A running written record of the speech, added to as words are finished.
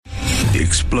The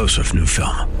explosive new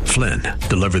film, Flynn,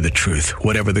 deliver the truth,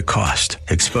 whatever the cost,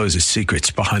 exposes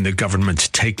secrets behind the government's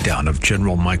takedown of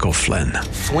General Michael Flynn.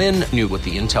 Flynn knew what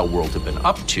the intel world had been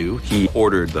up to. He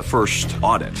ordered the first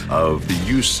audit of the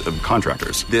use of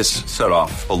contractors. This set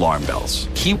off alarm bells.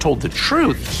 He told the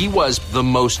truth. He was the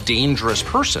most dangerous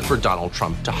person for Donald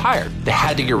Trump to hire. They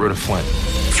had to get rid of Flynn.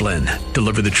 Flynn,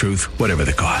 deliver the truth, whatever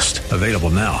the cost. Available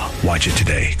now. Watch it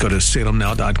today. Go to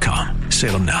salemnow.com.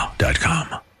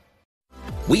 salemnow.com.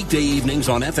 Weekday evenings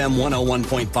on FM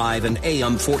 101.5 and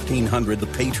AM 1400 The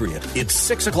Patriot. It's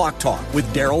 6 o'clock talk with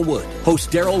Daryl Wood. Host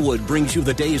Daryl Wood brings you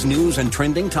the day's news and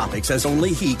trending topics as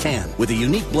only he can, with a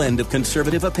unique blend of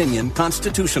conservative opinion,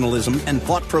 constitutionalism, and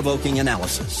thought-provoking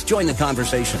analysis. Join the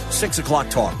conversation. 6 o'clock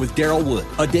talk with Daryl Wood.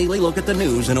 A daily look at the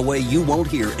news in a way you won't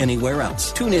hear anywhere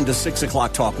else. Tune in to 6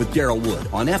 o'clock talk with Daryl Wood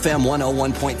on FM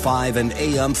 101.5 and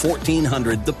AM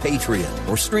 1400 The Patriot,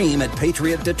 or stream at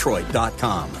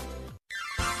patriotdetroit.com.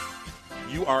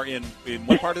 You are in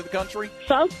what part of the country?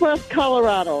 Southwest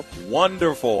Colorado.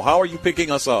 Wonderful. How are you picking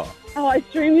us up? Oh, I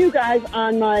stream you guys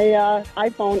on my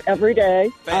iPhone every day.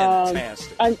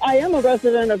 Fantastic. I am a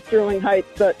resident of Sterling Heights,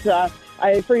 but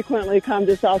I frequently come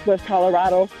to Southwest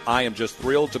Colorado. I am just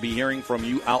thrilled to be hearing from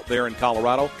you out there in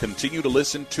Colorado. Continue to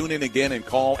listen, tune in again, and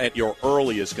call at your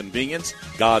earliest convenience.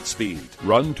 Godspeed.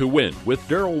 Run to Win with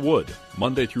Daryl Wood,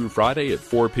 Monday through Friday at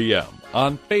 4 p.m.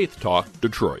 on Faith Talk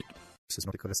Detroit.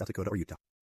 North Dakota, South Dakota, or Utah.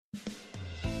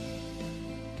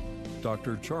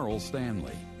 Dr. Charles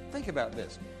Stanley. Think about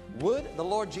this. Would the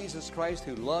Lord Jesus Christ,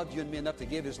 who loved you and me enough to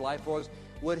give his life for us,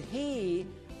 would he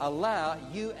allow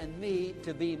you and me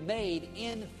to be made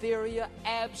inferior?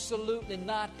 Absolutely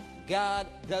not. God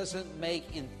doesn't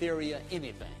make inferior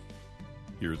anything.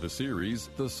 Hear the series,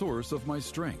 The Source of My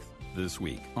Strength, this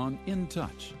week on In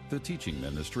Touch, the teaching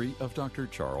ministry of Dr.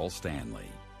 Charles Stanley.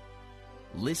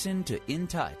 Listen to In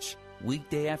Touch,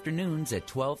 weekday afternoons at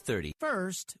 12:30.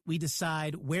 First, we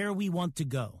decide where we want to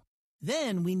go.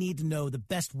 Then we need to know the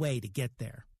best way to get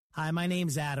there. Hi, my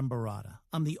name's Adam Barada.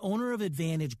 I'm the owner of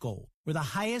Advantage Gold. We're the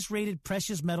highest-rated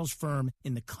precious metals firm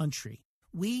in the country.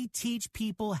 We teach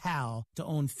people how to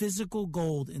own physical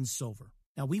gold and silver.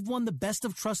 Now, we've won the Best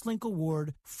of TrustLink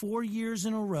Award 4 years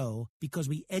in a row because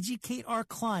we educate our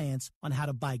clients on how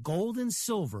to buy gold and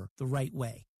silver the right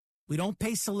way. We don't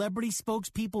pay celebrity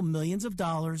spokespeople millions of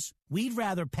dollars. We'd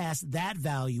rather pass that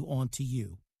value on to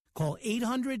you. Call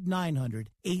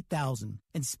 800-900-8000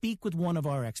 and speak with one of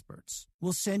our experts.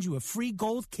 We'll send you a free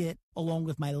gold kit along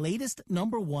with my latest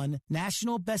 #1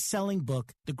 national best-selling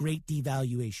book, The Great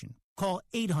Devaluation. Call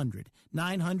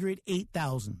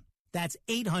 800-900-8000. That's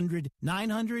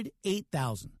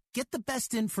 800-900-8000. Get the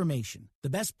best information, the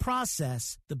best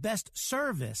process, the best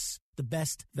service, the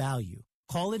best value.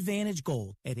 Call Advantage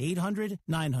Gold at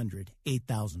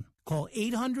 800-900-8000. Call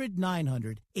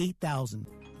 800-900-8000.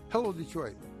 Hello,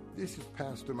 Detroit. This is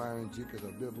Pastor Myron Jenkins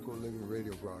of Biblical Living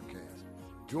Radio Broadcast.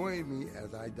 Join me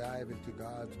as I dive into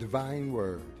God's divine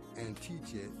word and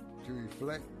teach it to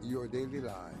reflect your daily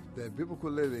life. That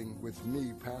Biblical Living with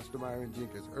me, Pastor Myron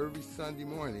Jenkins, every Sunday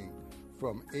morning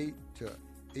from 8 to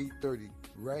 8:30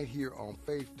 right here on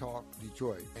Faith Talk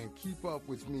Detroit. And keep up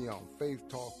with me on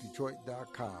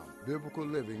faithtalkdetroit.com. Biblical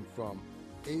Living from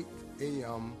 8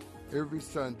 a.m. every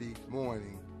Sunday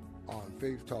morning on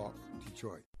Faith Talk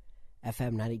Detroit.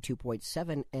 FM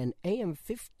 92.7 and AM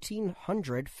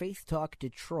 1500 Faith Talk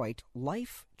Detroit,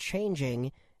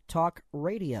 life-changing talk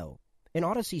radio. An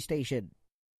Odyssey station.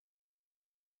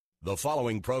 The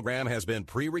following program has been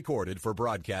pre-recorded for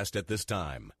broadcast at this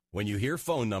time. When you hear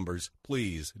phone numbers,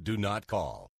 please do not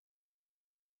call.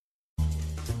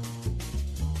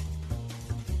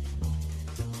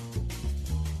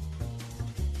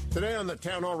 Today on the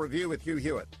Town Hall Review with Hugh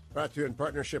Hewitt, brought to you in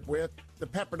partnership with the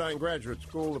Pepperdine Graduate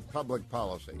School of Public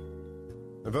Policy.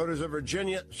 The voters of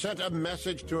Virginia sent a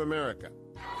message to America.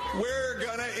 We're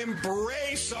going to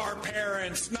embrace our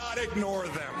parents, not ignore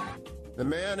them. The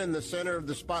man in the center of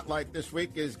the spotlight this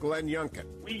week is Glenn Youngkin.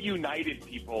 We united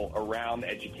people around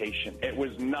education. It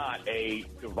was not a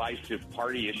divisive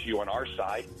party issue on our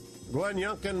side. Glenn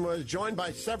Youngkin was joined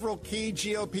by several key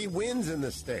GOP wins in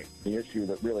the state. The issue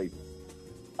that really,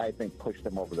 I think, pushed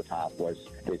them over the top was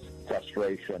his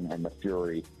frustration and the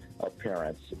fury of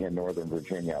parents in Northern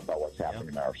Virginia about what's happening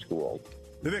in our schools.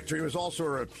 The victory was also a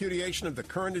repudiation of the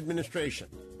current administration.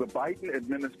 The Biden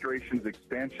administration's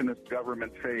expansionist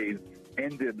government phase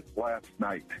ended last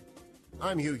night.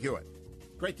 I'm Hugh Hewitt.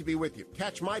 Great to be with you.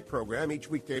 Catch my program each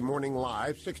weekday morning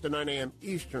live, 6 to 9 a.m.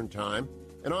 Eastern Time,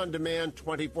 and on demand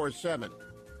 24/7.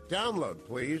 Download,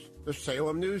 please, the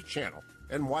Salem News Channel,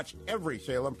 and watch every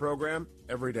Salem program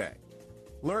every day.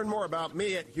 Learn more about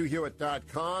me at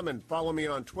HughHewitt.com and follow me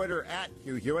on Twitter at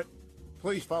Hugh Hewitt.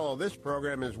 Please follow this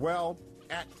program as well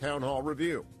at Town Hall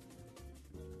Review.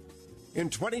 In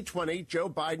 2020, Joe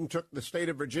Biden took the state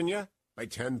of Virginia by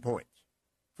 10 points.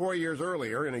 4 years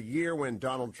earlier, in a year when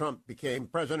Donald Trump became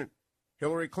president,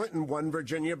 Hillary Clinton won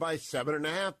Virginia by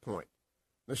 7.5 points.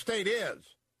 The state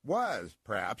was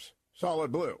perhaps,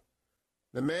 solid blue.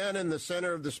 The man in the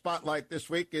center of the spotlight this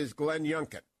week is Glenn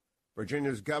Youngkin.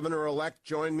 Virginia's governor-elect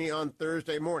joined me on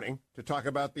Thursday morning to talk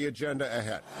about the agenda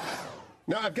ahead.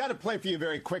 Now, I've got to play for you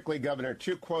very quickly, Governor,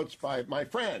 2 quotes by my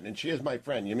friend, and she is my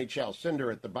friend, Yamiche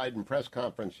Alcindor, at the Biden press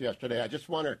conference yesterday. I just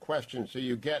want her question so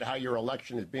you get how your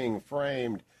election is being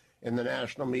framed in the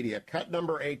national media. Cut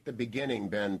number 8, the beginning,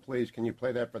 Ben, please. Can you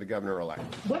play that for the governor-elect?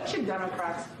 What should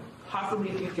Democrats possibly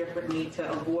do differently to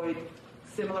avoid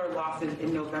similar losses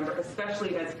in November,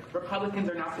 especially as Republicans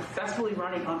are now successfully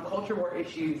running on culture war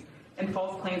issues and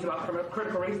false claims about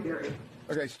critical race theory?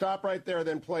 Okay, stop right there,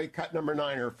 then play cut number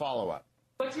 9 or follow-up.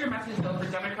 What's your message, though, for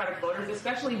Democratic voters,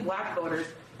 especially black voters,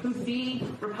 who see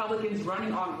Republicans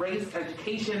running on race,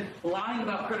 education, lying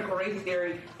about critical race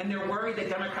theory, and they're worried that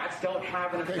Democrats don't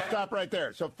have an effect? Okay, stop right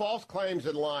there. So false claims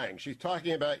and lying. She's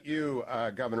talking about you,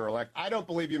 Governor-elect. I don't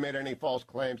believe you made any false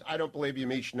claims. I don't believe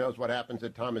Yamiche knows what happens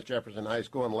at Thomas Jefferson High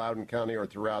School in Loudoun County or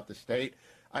throughout the state.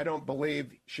 I don't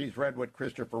believe she's read what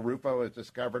Christopher Rufo has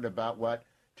discovered about what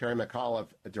Terry McAuliffe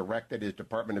directed his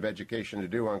Department of Education to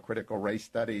do on critical race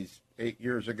studies 8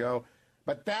 years ago.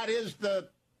 But that is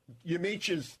Yamiche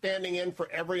is standing in for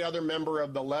every other member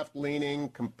of the left-leaning,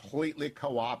 completely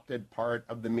co-opted part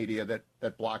of the media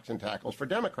that blocks and tackles for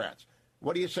Democrats.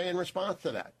 What do you say in response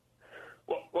to that?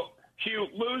 Well, Hugh,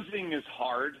 losing is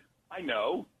hard. I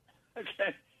know.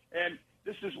 Okay. And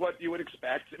this is what you would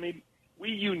expect. I mean, we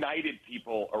united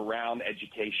people around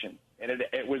education, and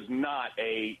it was not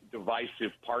a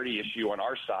divisive party issue on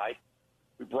our side.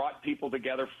 We brought people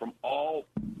together from all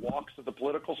walks of the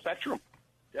political spectrum,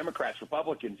 Democrats,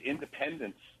 Republicans,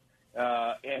 independents,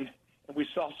 and we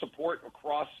saw support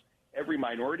across every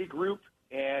minority group,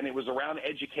 and it was around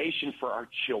education for our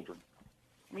children.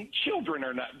 I mean, children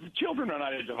are not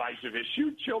a divisive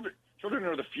issue. Children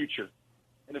are the future.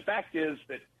 And the fact is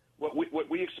that what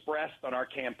we expressed on our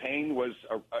campaign was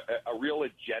a real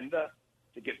agenda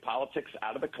to get politics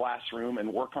out of the classroom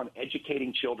and work on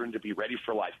educating children to be ready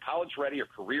for life, college ready or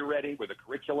career ready, with a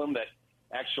curriculum that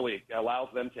actually allows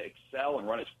them to excel and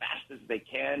run as fast as they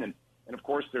can. And of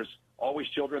course, there's always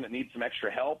children that need some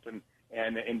extra help,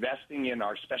 and investing in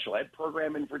our special ed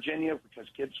program in Virginia, because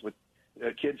kids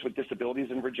with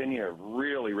disabilities in Virginia have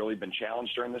really, really been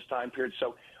challenged during this time period.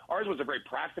 So ours was a very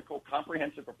practical,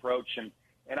 comprehensive approach, and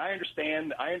I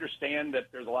understand that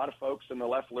there's a lot of folks in the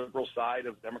left liberal side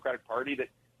of the Democratic Party that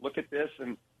look at this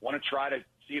and want to try to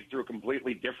see it through a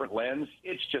completely different lens.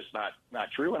 It's just not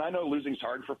true. And I know losing's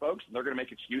hard for folks, and they're going to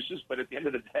make excuses. But at the end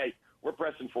of the day, we're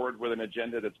pressing forward with an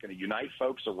agenda that's going to unite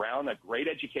folks around a great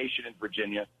education in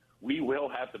Virginia. We will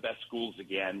have the best schools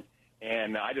again.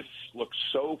 And I just look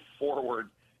so forward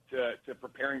to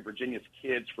preparing Virginia's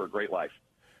kids for a great life.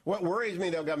 What worries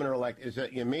me, though, Governor-elect, is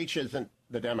that Yamiche isn't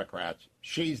the Democrats.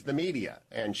 She's the media,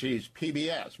 and she's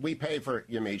PBS. We pay for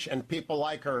Yamiche, and people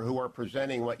like her who are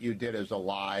presenting what you did as a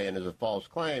lie and as a false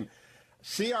claim.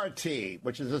 CRT,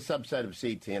 which is a subset of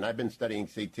CT, and I've been studying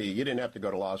CT. You didn't have to go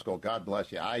to law school. God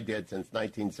bless you. I did since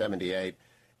 1978.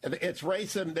 It's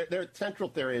racism. Their central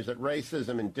theory is that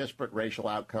racism and disparate racial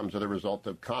outcomes are the result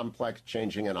of complex,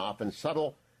 changing, and often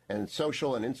subtle and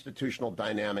social and institutional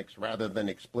dynamics rather than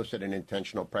explicit and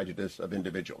intentional prejudice of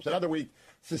individuals. In other words,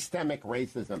 systemic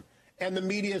racism. And the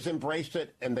media's embraced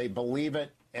it, and they believe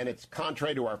it, and it's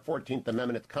contrary to our 14th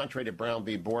Amendment. It's contrary to Brown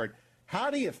v. Board. How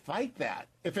do you fight that?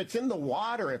 If it's in the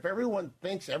water, if everyone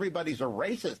thinks everybody's a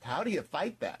racist, how do you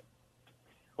fight that?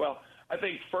 Well, I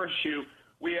think first, Hugh,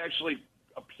 we actually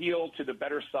appeal to the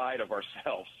better side of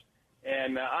ourselves.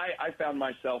 And I found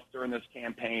myself during this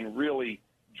campaign really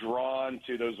drawn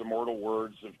to those immortal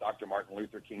words of Dr. Martin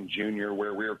Luther King Jr.,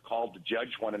 where we are called to judge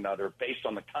one another based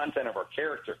on the content of our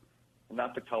character and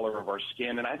not the color of our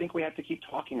skin. And I think we have to keep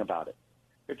talking about it.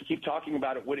 We have to keep talking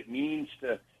about it, what it means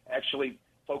to actually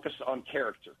focus on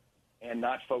character and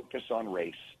not focus on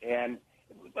race. And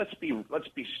let's be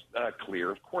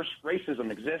clear. Of course,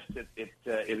 racism exists.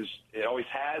 It always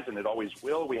has, and it always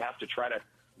will. We have to try to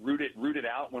root it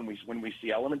out when we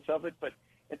see elements of it. But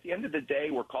at the end of the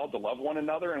day, we're called to love one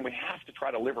another, and we have to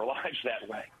try to live our lives that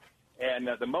way. And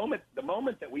the moment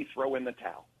that we throw in the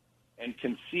towel and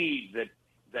concede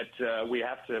that we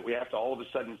have to all of a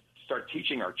sudden start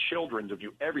teaching our children to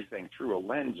view everything through a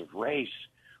lens of race,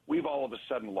 we've all of a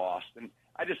sudden lost. And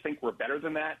I just think we're better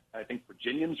than that. I think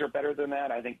Virginians are better than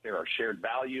that. I think there are shared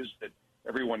values that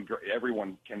everyone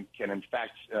can in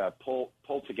fact pull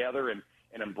together and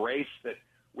embrace, that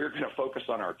we're going to focus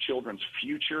on our children's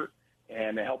future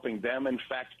and helping them in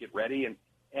fact get ready and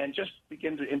just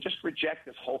reject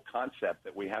this whole concept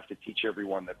that we have to teach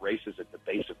everyone that race is at the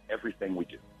base of everything we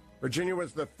do. Virginia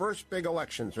was the first big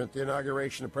election since the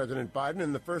inauguration of President Biden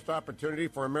and the first opportunity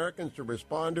for Americans to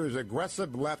respond to his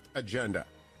aggressive left agenda.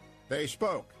 They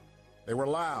spoke. They were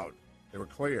loud. They were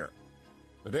clear.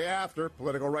 The day after,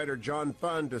 political writer John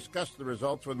Thund discussed the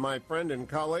results with my friend and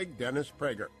colleague Dennis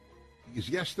Prager. Is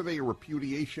yesterday a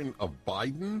repudiation of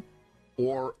Biden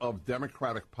or of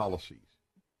Democratic policies?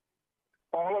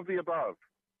 All of the above.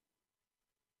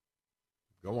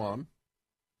 Go on.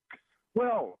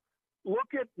 Well,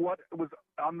 look at what was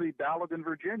on the ballot in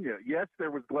Virginia. Yes,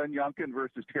 there was Glenn Youngkin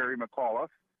versus Terry McAuliffe.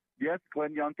 Yes,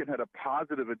 Glenn Youngkin had a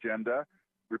positive agenda,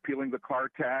 repealing the car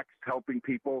tax, helping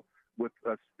people with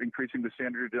increasing the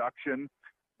standard deduction,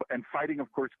 and fighting,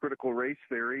 of course, critical race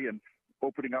theory and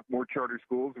opening up more charter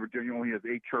schools. Virginia only has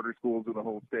 8 charter schools in the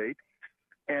whole state.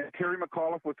 And Terry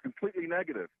McAuliffe was completely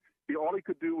negative. All he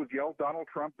could do was yell Donald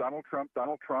Trump, Donald Trump,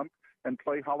 Donald Trump, and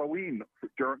play Halloween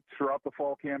throughout the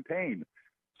fall campaign.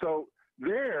 So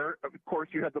there, of course,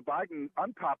 you had the Biden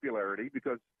unpopularity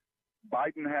because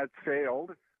Biden has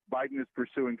failed. Biden is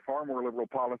pursuing far more liberal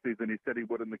policies than he said he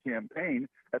would in the campaign.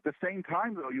 At the same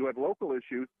time, though, you had local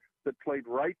issues that played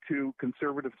right to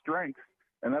conservative strengths,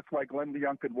 and that's why Glenn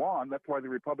Youngkin won. That's why the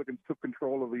Republicans took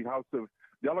control of the House of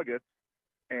Delegates,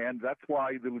 and that's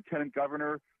why the lieutenant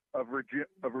governor of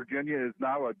Virginia is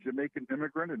now a Jamaican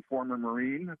immigrant and former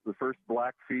Marine, the first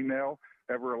black female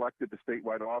ever elected to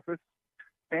statewide office.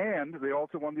 And they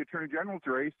also won the attorney general's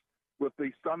race with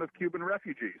the son of Cuban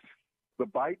refugees. The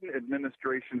Biden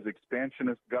administration's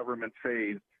expansionist government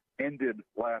phase ended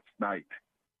last night.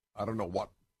 I don't know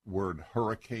what word,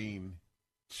 hurricane,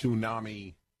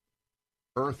 tsunami,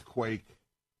 earthquake,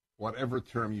 whatever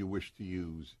term you wish to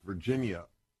use. Virginia,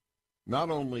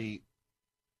 not only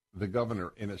the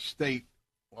governor in a state,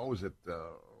 what was it,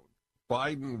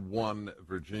 Biden won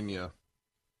Virginia.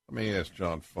 Let me ask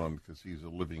John Fund because he's a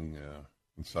living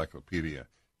encyclopedia.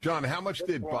 John, how much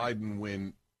did Biden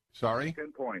win? Sorry?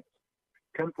 10 points.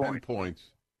 10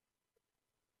 points.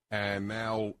 And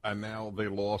now they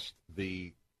lost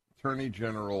the attorney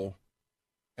general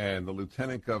and the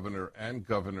lieutenant governor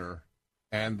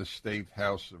and the state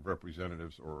House of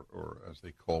Representatives, or as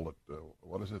they call it,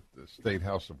 what is it? The state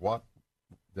House of what?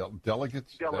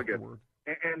 Delegates? Delegates.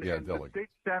 And the state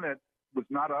Senate was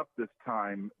not up this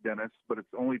time, Dennis, but it's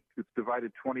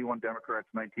divided 21 Democrats,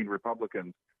 19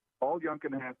 Republicans. All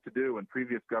Youngkin has to do, and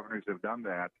previous governors have done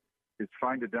that, is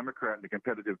find a Democrat in a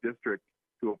competitive district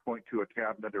to appoint to a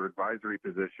cabinet or advisory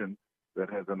position that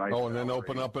has a nice... Oh, and then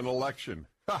open up an election.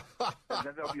 And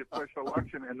then there'll be a special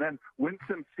election. And then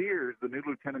Winsome Sears, the new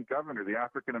lieutenant governor, the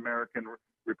African-American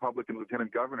Republican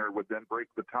lieutenant governor, would then break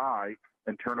the tie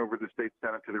and turn over the state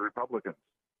Senate to the Republicans.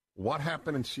 What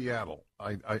happened in Seattle?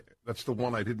 That's the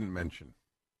one I didn't mention.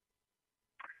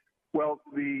 Well,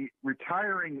 remember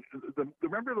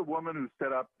the woman who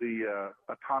set up the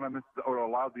autonomous, or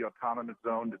allowed the autonomous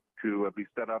zone to be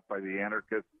set up by the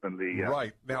anarchists and the...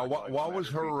 Right. Now, what was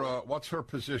her, what's her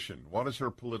position? What is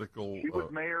her political... She was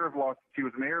mayor of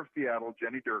Seattle,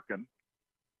 Jenny Durkin,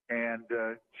 and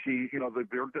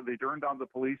they turned on the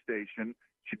police station.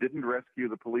 She didn't rescue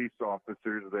the police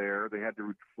officers there. They had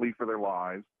to flee for their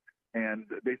lives. And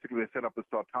basically, they set up this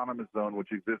autonomous zone,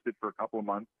 which existed for a couple of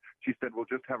months. She said, we'll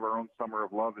just have our own summer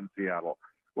of love in Seattle.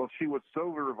 Well, she was so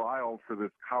reviled for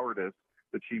this cowardice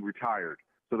that she retired.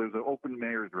 So there's an open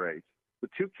mayor's race. The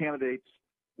two candidates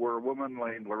were a woman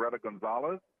named Loretta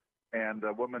Gonzalez and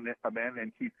a man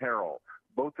named Keith Harrell.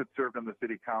 Both had served on the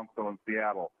city council in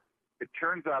Seattle. It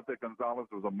turns out that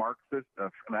Gonzalez was a Marxist, an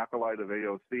acolyte of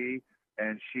AOC,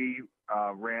 and she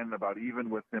ran about even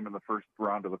with him in the first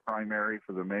round of the primary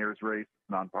for the mayor's race,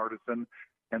 nonpartisan.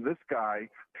 And this guy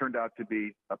turned out to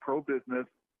be a pro-business,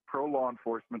 pro-law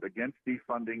enforcement, against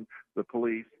defunding the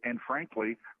police, and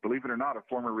frankly, believe it or not, a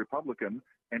former Republican.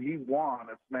 And he won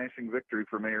a smashing victory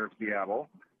for mayor of Seattle.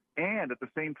 And at the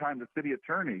same time, the city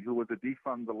attorney, who was a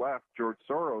defund the left, George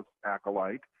Soros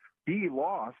acolyte, he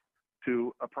lost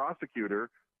to a prosecutor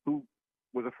who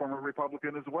was a former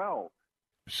Republican as well.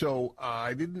 So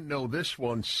I didn't know this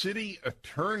one. City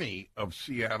attorney of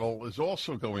Seattle is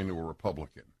also going to a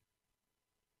Republican.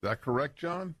 Is that correct,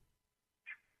 John?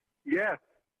 Yes.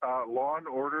 Law and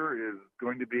order is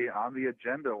going to be on the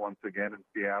agenda once again in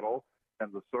Seattle,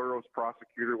 and the Soros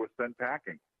prosecutor was sent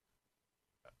packing.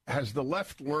 Has the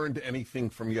left learned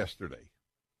anything from yesterday?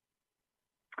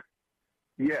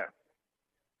 Yes.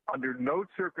 Under no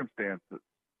circumstances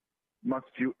must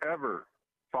you ever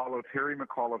follow Terry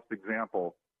McAuliffe's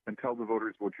example and tell the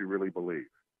voters what you really believe.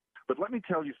 But let me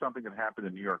tell you something that happened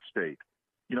in New York State.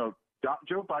 You know,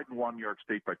 Joe Biden won New York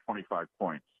State by 25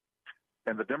 points.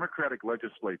 And the Democratic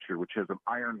legislature, which has an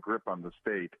iron grip on the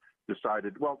state,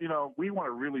 decided, well, you know, we want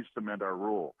to really cement our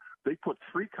rule. They put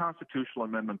 3 constitutional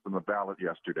amendments on the ballot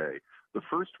yesterday. The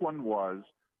first one was,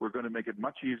 we're going to make it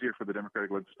much easier for the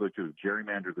Democratic legislature to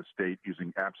gerrymander the state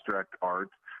using abstract art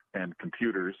and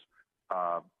computers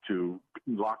to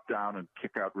lock down and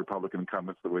kick out Republican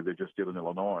incumbents the way they just did in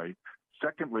Illinois.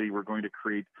 Secondly, we're going to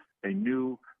create a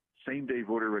new same-day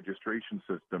voter registration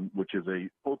system, which is an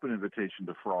open invitation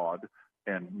to fraud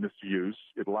and misuse.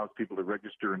 It allows people to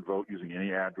register and vote using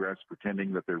any address,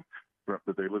 pretending that they're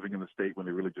living in the state when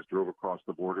they really just drove across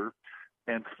the border.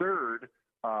 And third,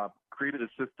 created a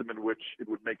system in which it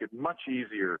would make it much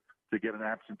easier to get an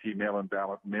absentee mail-in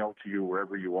ballot mailed to you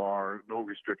wherever you are, no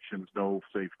restrictions, no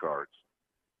safeguards.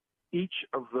 Each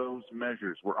of those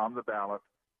measures were on the ballot.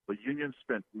 The union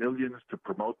spent millions to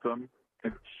promote them,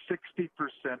 and 60%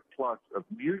 plus of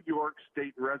New York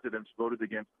State residents voted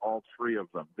against all 3 of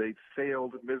them. They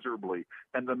failed miserably.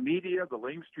 And the media, the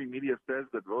mainstream media, says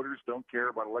that voters don't care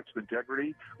about election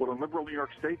integrity. Well, in liberal New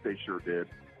York State, they sure did.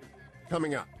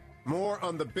 Coming up, more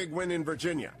on the big win in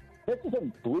Virginia. This is a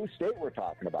blue state we're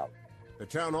talking about. The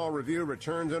Town Hall Review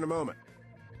returns in a moment.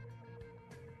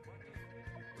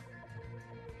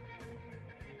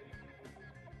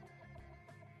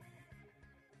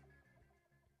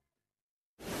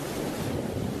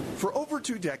 For over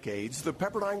 2 decades, the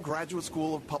Pepperdine Graduate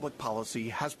School of Public Policy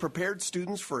has prepared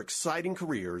students for exciting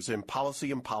careers in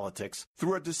policy and politics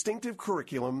through a distinctive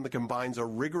curriculum that combines a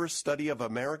rigorous study of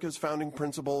America's founding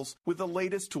principles with the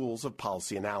latest tools of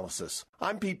policy analysis.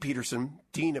 I'm Pete Peterson,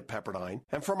 Dean at Pepperdine,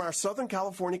 and from our Southern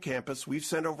California campus, we've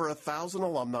sent over 1,000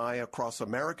 alumni across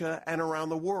America and around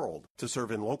the world to serve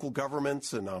in local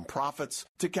governments and nonprofits,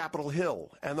 to Capitol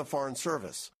Hill and the Foreign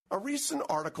Service. A recent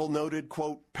article noted,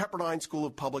 quote, Pepperdine School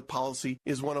of Public Policy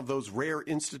is one of those rare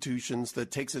institutions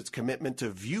that takes its commitment to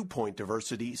viewpoint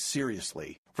diversity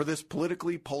seriously. For this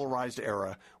politically polarized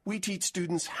era, we teach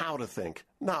students how to think,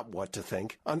 not what to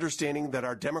think, understanding that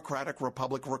our democratic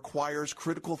republic requires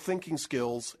critical thinking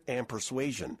skills and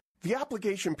persuasion. The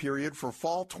application period for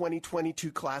fall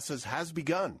 2022 classes has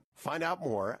begun. Find out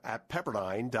more at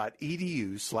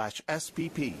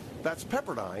pepperdine.edu/SPP. That's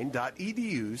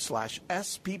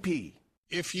pepperdine.edu/SPP.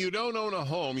 If you don't own a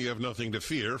home, you have nothing to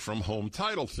fear from home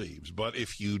title thieves. But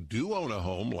if you do own a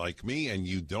home like me and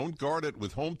you don't guard it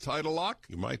with Home Title Lock,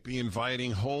 you might be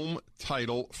inviting home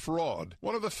title fraud,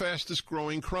 one of the fastest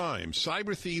growing crimes.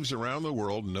 Cyber thieves around the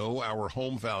world know our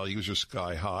home values are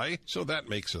sky high, so that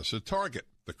makes us a target.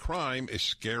 The crime is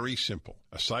scary simple.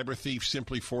 A cyber thief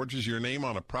simply forges your name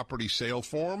on a property sale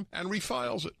form and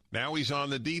refiles it. Now he's on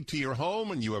the deed to your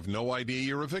home and you have no idea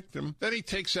you're a victim. Then he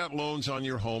takes out loans on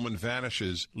your home and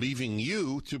vanishes, leaving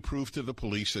you to prove to the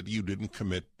police that you didn't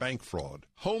commit bank fraud.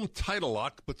 Home Title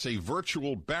Lock puts a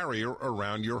virtual barrier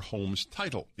around your home's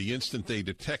title. The instant they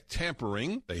detect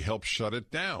tampering, they help shut it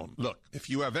down. Look, if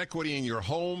you have equity in your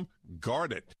home,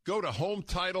 guard it. Go to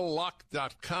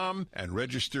HometitleLock.com and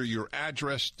register your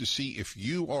address to see if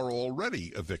you are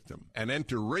already a victim. And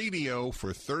enter radio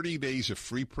for 30 days of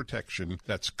free protection.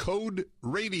 That's code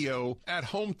radio at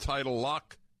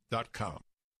HometitleLock.com.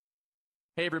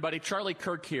 Hey everybody, Charlie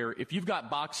Kirk here. If you've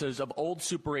got boxes of old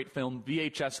Super 8 film,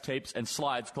 VHS tapes, and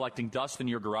slides collecting dust in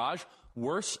your garage,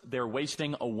 worse, they're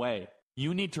wasting away.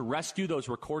 You need to rescue those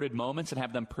recorded moments and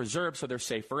have them preserved so they're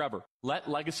safe forever. Let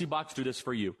Legacy Box do this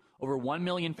for you. Over 1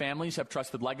 million families have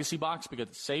trusted Legacy Box because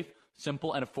it's safe,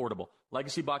 simple, and affordable.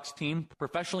 Legacy Box team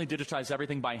professionally digitize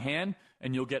everything by hand,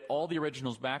 and you'll get all the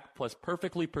originals back, plus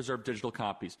perfectly preserved digital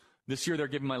copies. This year, they're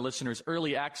giving my listeners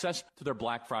early access to their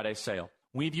Black Friday sale.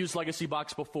 We've used Legacy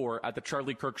Box before at the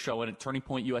Charlie Kirk Show and at Turning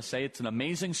Point USA. It's an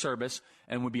amazing service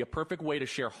and would be a perfect way to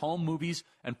share home movies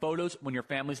and photos when your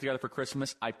family's together for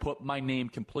Christmas. I put my name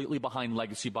completely behind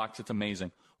Legacy Box. It's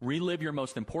amazing. Relive your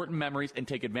most important memories and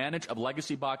take advantage of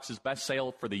Legacy Box's best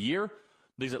sale for the year.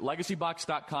 Visit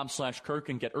legacybox.com/Kirk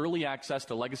and get early access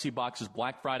to Legacy Box's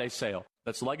Black Friday sale.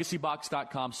 That's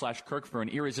legacybox.com/Kirk for an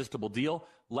irresistible deal.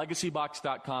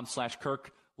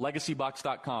 Legacybox.com/Kirk.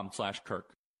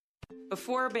 Legacybox.com/Kirk.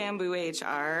 Before Bamboo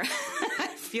HR,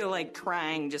 I feel like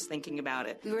crying just thinking about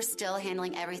it. We were still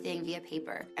handling everything via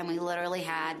paper, and we literally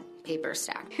had paper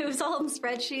stacked. It was all in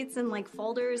spreadsheets and like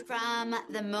folders. From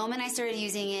the moment I started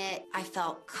using it, I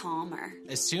felt calmer.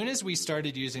 As soon as we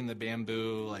started using the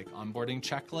Bamboo onboarding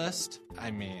checklist,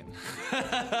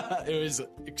 it was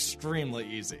extremely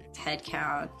easy. Head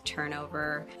count,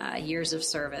 turnover, years of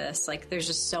service. There's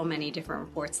just so many different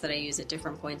reports that I use at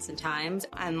different points in time.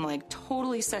 I'm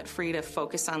totally set free to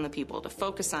focus on the people, to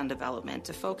focus on development,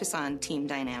 to focus on team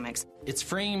dynamics. It's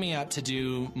freeing me up to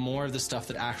do more of the stuff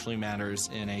that actually matters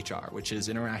in HR, which is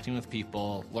interacting with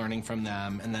people, learning from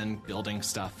them, and then building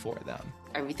stuff for them.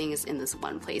 Everything is in this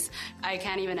one place. I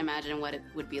can't even imagine what it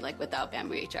would be like without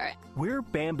Bamboo HR. We're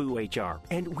Bamboo HR,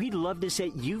 and we'd love to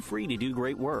set you free to do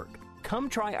great work. Come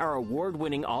try our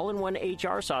award-winning all-in-one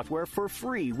HR software for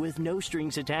free with no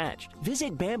strings attached.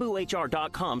 Visit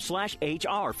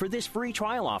bamboohr.com/HR for this free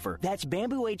trial offer. That's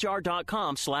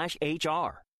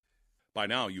bamboohr.com/HR. By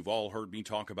now, you've all heard me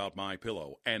talk about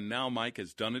MyPillow, and now Mike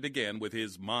has done it again with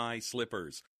his My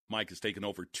Slippers. Mike has taken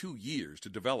over 2 years to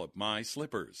develop My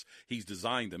Slippers. He's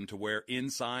designed them to wear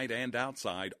inside and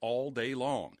outside all day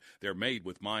long. They're made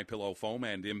with MyPillow foam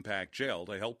and impact gel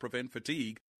to help prevent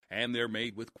fatigue, and they're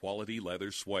made with quality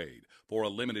leather suede. For a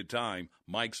limited time,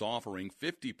 Mike's offering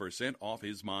 50% off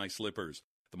his My Slippers.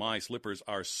 The My Slippers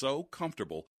are so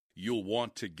comfortable, you'll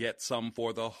want to get some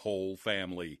for the whole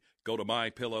family. Go to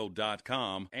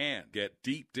MyPillow.com and get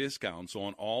deep discounts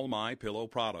on all MyPillow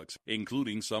products,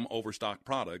 including some overstock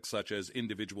products such as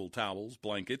individual towels,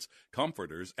 blankets,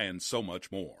 comforters, and so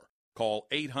much more. Call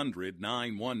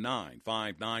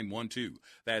 800-919-5912.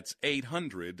 That's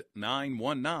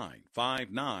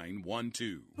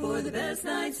 800-919-5912. For the best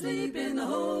night's sleep in the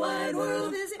whole wide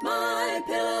world, visit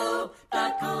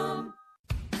MyPillow.com.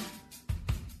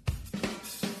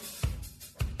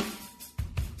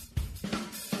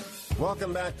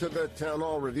 Welcome back to the Town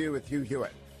Hall Review with Hugh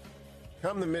Hewitt.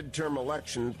 Come the midterm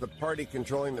elections, the party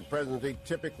controlling the presidency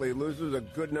typically loses a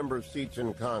good number of seats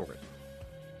in Congress.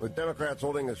 With Democrats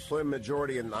holding a slim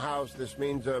majority in the House, this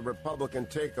means a Republican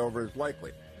takeover is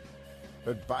likely.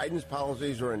 But Biden's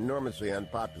policies are enormously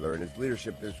unpopular, and his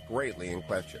leadership is greatly in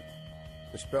question.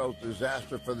 This spells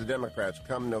disaster for the Democrats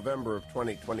come November of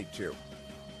 2022.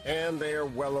 And they are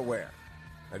well aware.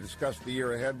 I discussed the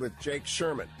year ahead with Jake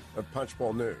Sherman of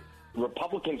Punchbowl News.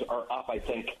 Republicans are up, I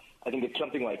think it's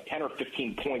something like 10 or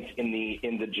 15 points in the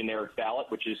generic ballot,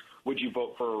 which is would you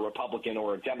vote for a Republican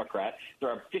or a Democrat?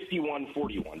 They're up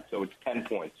 51-41, so it's 10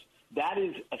 points. That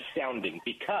is astounding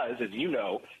because, as you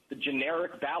know, the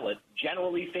generic ballot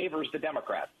generally favors the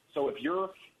Democrats. So if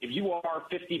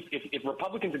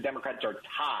Republicans and Democrats are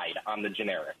tied on the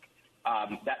generic,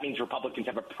 that means Republicans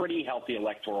have a pretty healthy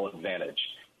electoral advantage.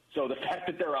 So the fact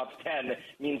that they're up 10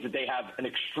 means that they have an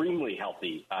extremely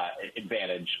healthy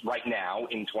advantage right now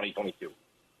in 2022.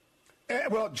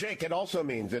 Well, Jake, it also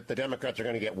means that the Democrats are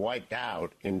going to get wiped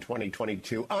out in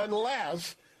 2022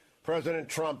 unless President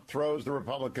Trump throws the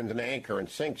Republicans an anchor and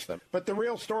sinks them. But the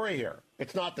real story here,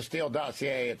 it's not the Steele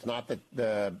dossier, it's not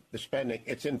the spending,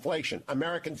 it's inflation.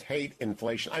 Americans hate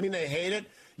inflation. They hate it.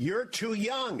 You're too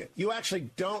young. You actually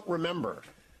don't remember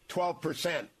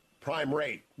 12%. Prime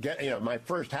rate. My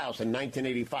first house in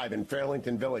 1985 in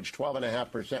Fairlington Village,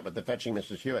 12.5% with the fetching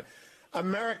Mrs. Hewitt.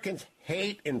 Americans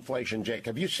hate inflation, Jake.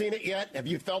 Have you seen it yet? Have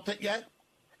you felt it yet?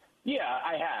 Yeah,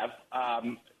 I have.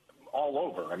 All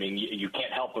over. You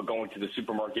can't help but go into the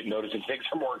supermarket and notice that things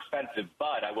are more expensive.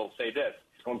 But I will say this.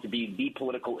 It's going to be the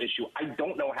political issue. I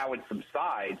don't know how it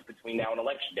subsides between now and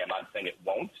Election Day. I'm not saying it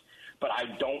won't. But I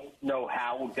don't know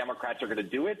how Democrats are going to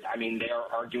do it. They are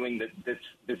arguing that this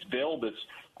bill, this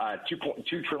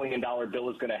 $2.2 trillion bill,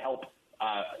 is going to help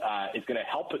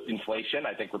with inflation.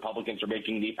 I think Republicans are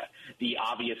making the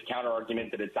obvious counter argument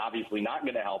that it's obviously not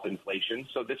going to help inflation.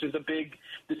 So this is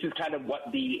kind of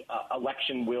what the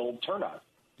election will turn on.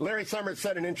 Larry Summers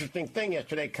said an interesting thing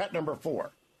yesterday. Cut number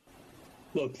 4.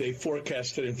 Look, they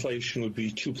forecast that inflation would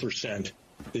be 2%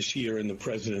 this year in the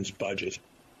president's budget.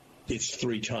 It's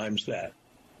 3 times that.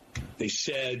 They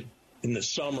said in the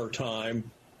summertime,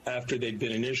 after they'd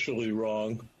been initially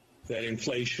wrong, that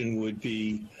inflation would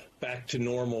be back to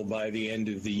normal by the end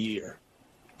of the year.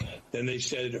 Then they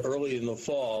said early in the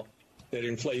fall that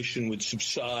inflation would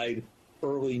subside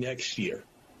early next year.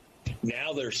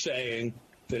 Now they're saying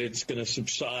that it's going to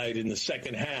subside in the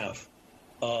second half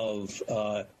of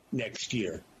next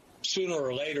year. Sooner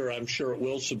or later, I'm sure it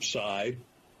will subside.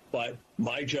 But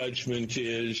my judgment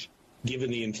is, given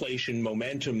the inflation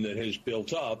momentum that has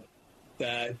built up,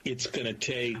 that it's going to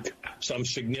take some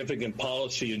significant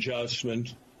policy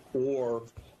adjustment or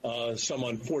some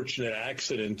unfortunate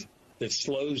accident that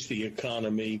slows the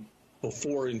economy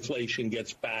before inflation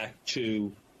gets back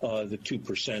to the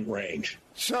 2% range.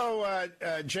 So,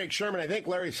 Jake Sherman, I think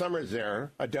Larry Summers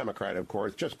there, a Democrat, of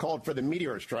course, just called for the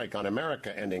meteor strike on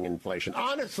America ending inflation.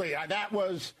 Honestly, that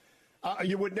was,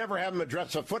 you would never have him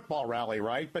address a football rally,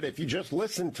 right? But if you just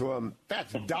listen to him,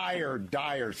 that's dire,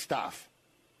 dire stuff.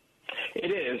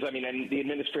 It is. I mean, and the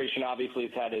administration obviously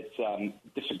has had its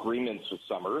disagreements with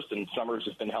Summers, and Summers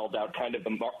has been held out kind of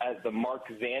as the Mark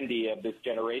Zandi of this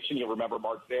generation. You'll remember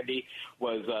Mark Zandi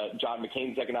was John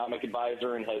McCain's economic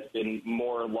advisor and has been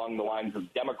more along the lines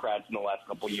of Democrats in the last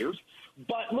couple of years.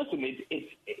 But listen,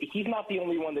 he's not the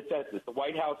only one that says this. The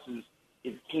White House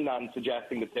is keen on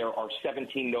suggesting that there are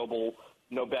 17 Nobel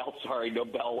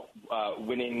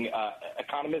winning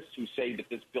economists who say that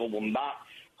this bill will not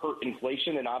hurt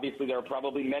inflation, and obviously there are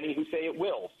probably many who say it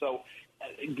will. So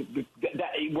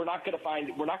we're not going to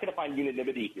find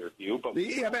unanimity here, Hugh. But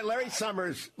Larry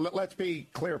Summers. Let's be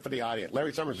clear for the audience.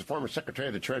 Larry Summers is former Secretary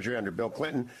of the Treasury under Bill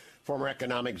Clinton, former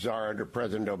economic czar under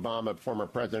President Obama, former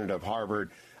president of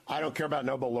Harvard. I don't care about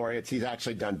Nobel laureates. He's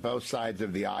actually done both sides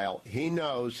of the aisle. He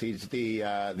knows he's the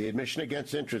admission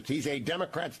against interest. He's a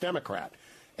Democrat's Democrat,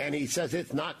 and he says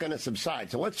it's not going to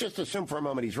subside. So let's just assume for a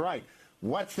moment he's right.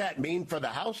 What's that mean for the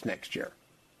House next year?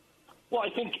 Well,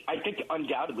 I think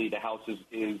undoubtedly the House is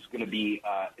going to be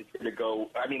it's going to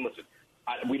go. I mean, listen,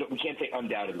 we can't say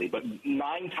undoubtedly, but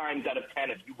 9 times out of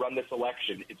 10, if you run this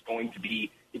election, it's going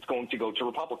to go to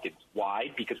Republicans.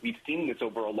 Why? Because we've seen this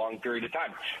over a long period of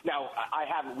time. Now,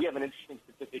 we have an interesting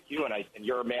statistic, Hugh, and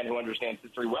you're a man who understands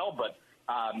history well, but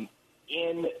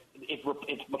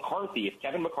if McCarthy, if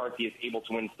Kevin McCarthy is able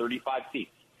to win 35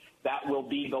 seats, that will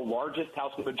be the largest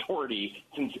House majority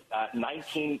since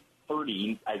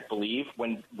 1930, I believe,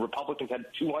 when Republicans had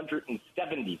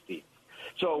 270 seats.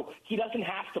 So he doesn't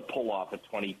have to pull off a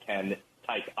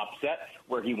 2010-type upset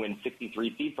where he wins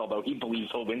 63 seats, although he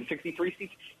believes he'll win 63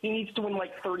 seats. He needs to win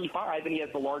like 35, and he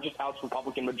has the largest House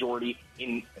Republican majority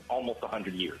in almost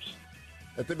 100 years.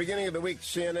 At the beginning of the week,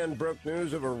 CNN broke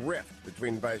news of a rift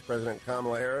between Vice President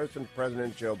Kamala Harris and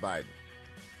President Joe Biden.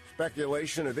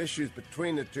 Speculation of issues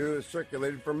between the two has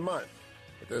circulated for months,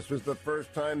 but this was the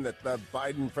first time that the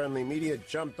Biden-friendly media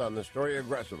jumped on the story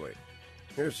aggressively.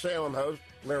 Here's Salem host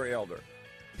Larry Elder.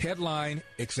 Headline: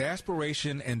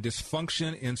 Exasperation and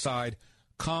dysfunction inside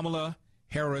Kamala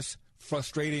Harris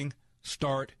frustrating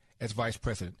start as vice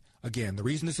president. Again, the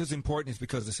reason this is important is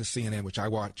because this is CNN, which I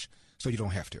watch, so you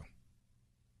don't have to.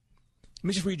 Let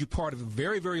me just read you part of a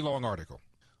very, very long article.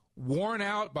 Worn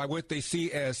out by what they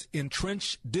see as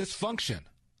entrenched dysfunction,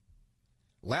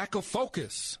 lack of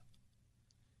focus,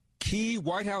 key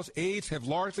White House aides have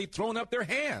largely thrown up their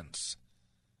hands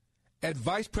at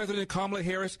Vice President Kamala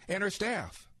Harris and her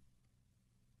staff.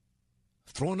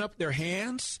 Thrown up their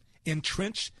hands?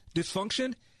 Entrenched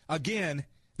dysfunction? Again,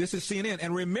 this is CNN.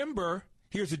 And remember,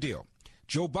 here's the deal.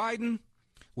 Joe Biden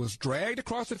was dragged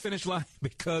across the finish line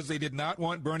because they did not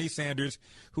want Bernie Sanders,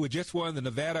 who had just won the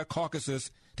Nevada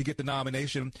caucuses, to get the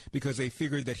nomination because they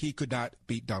figured that he could not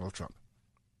beat Donald Trump.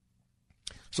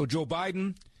 So Joe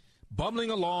Biden,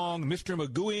 bumbling along, Mr.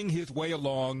 Magooing his way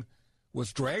along,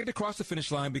 was dragged across the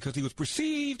finish line because he was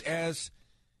perceived as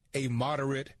a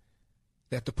moderate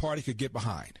that the party could get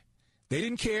behind. They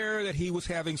didn't care that he was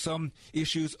having some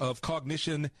issues of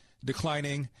cognition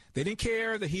declining. They didn't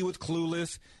care that he was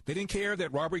clueless. They didn't care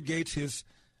that Robert Gates,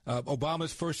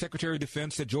 Obama's first Secretary of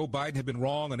Defense, said Joe Biden had been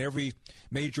wrong on every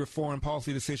major foreign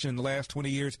policy decision in the last 20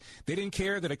 years. They didn't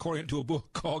care that, according to a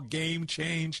book called Game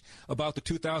Change about the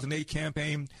 2008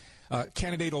 campaign,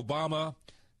 candidate Obama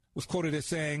was quoted as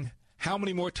saying, how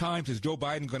many more times is Joe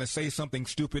Biden going to say something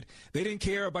stupid? They didn't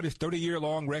care about his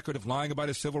 30-year-long record of lying about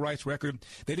his civil rights record.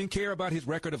 They didn't care about his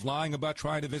record of lying about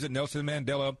trying to visit Nelson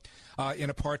Mandela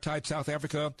in apartheid South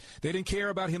Africa. They didn't care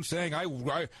about him saying, I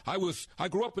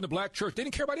grew up in the black church. They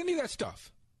didn't care about any of that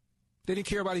stuff. They didn't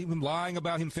care about him lying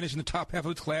about him finishing the top half of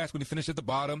his class when he finished at the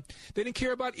bottom. They didn't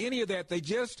care about any of that. They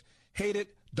just hated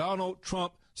Donald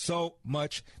Trump so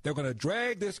much. They're going to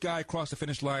drag this guy across the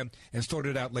finish line and sort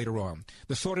it out later on.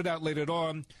 The sorted out later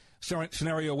on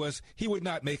scenario was he would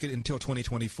not make it until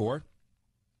 2024.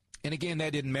 And again,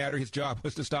 that didn't matter. His job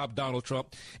was to stop Donald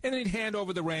Trump. And then he'd hand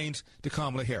over the reins to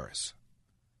Kamala Harris,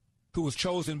 who was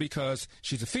chosen because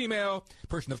she's a female,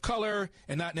 person of color,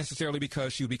 and not necessarily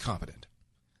because she would be competent.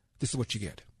 This is what you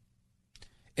get.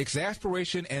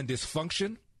 Exasperation and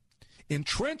dysfunction,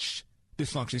 entrenched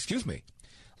dysfunction,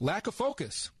 lack of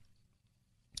focus.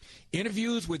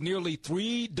 Interviews with nearly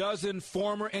 36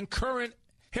 former and current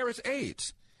Harris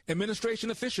aides, administration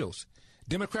officials,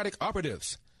 Democratic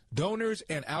operatives, donors,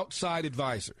 and outside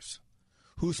advisors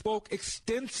who spoke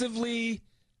extensively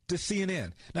to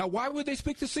CNN. Now, why would they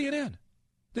speak to CNN?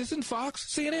 This isn't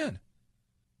Fox, CNN.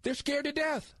 They're scared to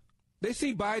death. They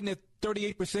see Biden at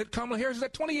 38%, Kamala Harris is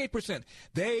at 28%.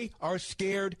 They are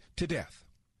scared to death.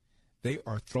 They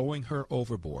are throwing her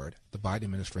overboard, the Biden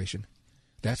administration.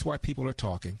 That's why people are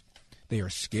talking. They are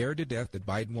scared to death that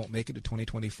Biden won't make it to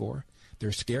 2024.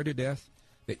 They're scared to death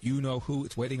that you know who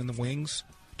is waiting in the wings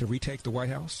to retake the White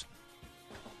House.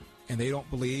 And they don't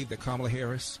believe that Kamala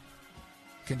Harris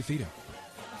can defeat him.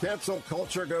 Cancel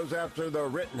culture goes after the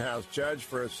Rittenhouse judge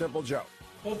for a simple joke.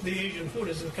 Hope the Asian food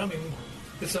isn't coming.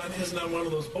 Isn't on one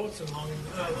of those boats in Long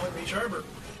Beach Harbor.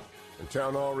 The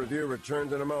Town Hall Review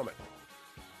returns in a moment.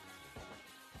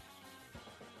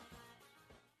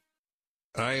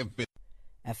 I have been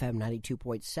FM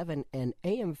 92.7 and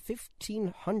AM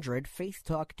 1500 Faith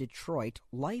Talk Detroit,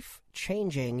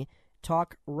 life-changing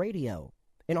talk radio,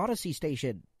 an Odyssey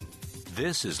station.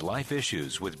 This is Life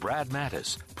Issues with Brad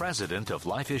Mattis, president of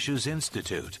Life Issues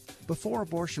Institute. Before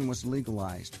abortion was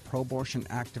legalized, pro-abortion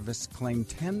activists claimed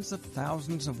tens of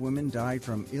thousands of women died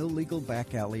from illegal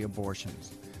back-alley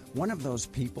abortions. One of those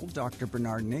people, Dr.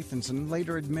 Bernard Nathanson,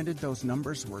 later admitted those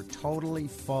numbers were totally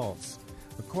false.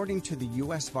 According to the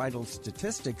U.S. Vital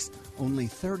Statistics, only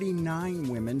 39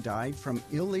 women died from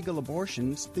illegal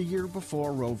abortions the year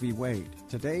before Roe v. Wade.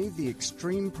 Today, the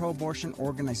extreme pro-abortion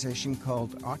organization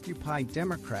called Occupy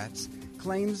Democrats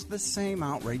claims the same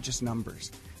outrageous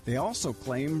numbers. They also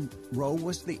claim Roe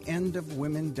was the end of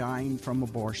women dying from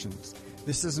abortions.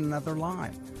 This is another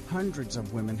lie. Hundreds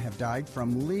of women have died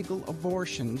from legal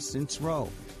abortions since Roe.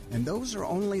 And those are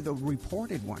only the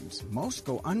reported ones. Most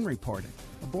go unreported.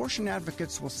 Abortion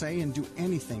advocates will say and do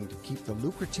anything to keep the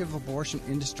lucrative abortion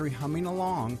industry humming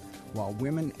along while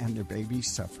women and their babies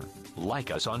suffer.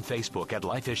 Like us on Facebook at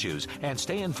Life Issues and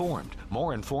stay informed,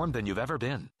 more informed than you've ever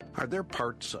been. Are there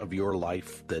parts of your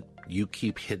life that you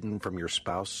keep hidden from your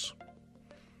spouse?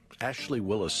 Ashley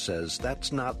Willis says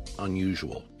that's not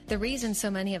unusual. The reason so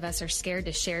many of us are scared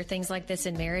to share things like this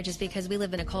in marriage is because we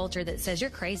live in a culture that says you're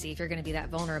crazy if you're going to be that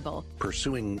vulnerable.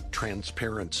 Pursuing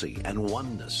transparency and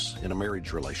oneness in a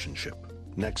marriage relationship.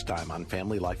 Next time on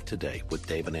Family Life Today with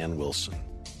Dave and Ann Wilson.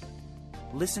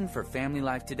 Listen for Family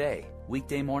Life Today,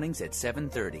 weekday mornings at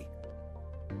 7:30.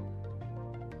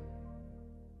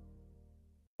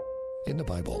 In the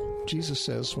Bible, Jesus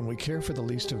says when we care for the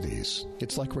least of these,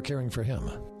 it's like we're caring for him.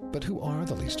 But who are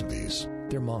the least of these?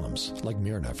 They're moms, like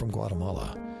Mirna from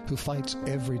Guatemala, who fights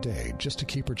every day just to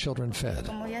keep her children fed.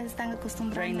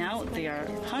 Right now, they are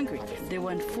hungry. They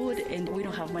want food, and we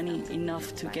don't have money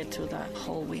enough to get to the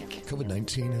whole week.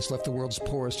 COVID-19 has left the world's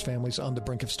poorest families on the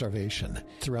brink of starvation.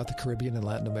 Throughout the Caribbean and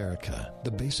Latin America,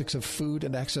 the basics of food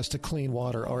and access to clean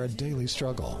water are a daily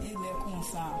struggle.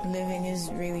 Living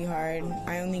is really hard.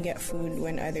 I only get food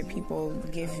when other people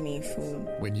give me food.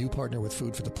 When you partner with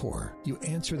Food for the Poor, you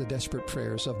answer the desperate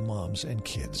prayers of moms and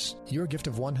kids. Your gift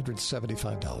of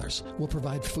 $175 will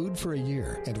provide food for a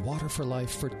year and water for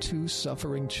life for 2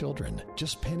 suffering children.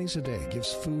 Just pennies a day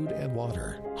gives food and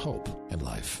water, hope and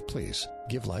life. Please,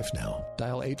 give life now.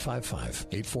 Dial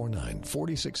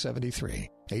 855-849-4673.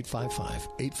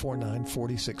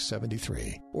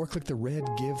 855-849-4673. Or click the red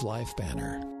Give Life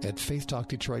banner at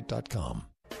faithtalkdetroit.com.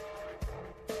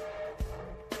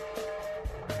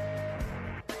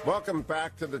 Welcome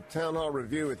back to the Town Hall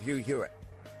Review with Hugh Hewitt.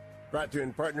 Brought to you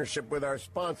in partnership with our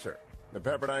sponsor, the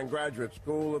Pepperdine Graduate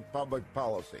School of Public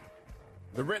Policy.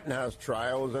 The Rittenhouse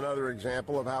trial is another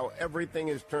example of how everything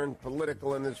is turned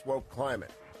political in this woke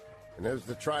climate. And as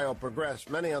the trial progressed,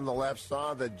 many on the left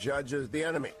saw the judge as the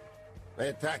enemy. They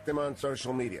attacked him on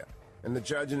social media, and the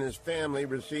judge and his family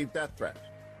received death threats.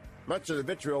 Much of the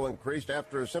vitriol increased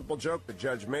after a simple joke the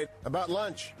judge made about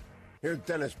lunch. Here's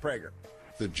Dennis Prager.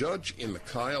 The judge in the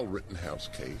Kyle Rittenhouse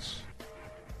case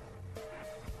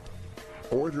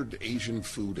ordered Asian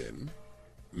food in,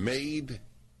 made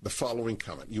the following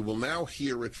comment. You will now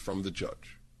hear it from the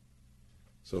judge.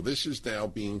 So this is now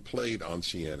being played on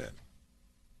CNN.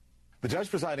 The judge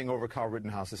presiding over Kyle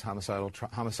Rittenhouse's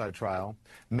homicide trial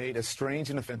made a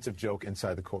strange and offensive joke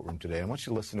inside the courtroom today. I want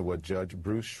you to listen to what Judge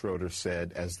Bruce Schroeder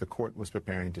said as the court was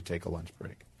preparing to take a lunch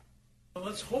break. Well,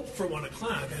 let's hope for 1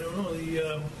 o'clock. I don't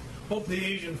know. Hope the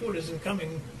Asian food isn't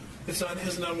coming.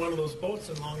 Isn't on one of those boats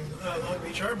in Long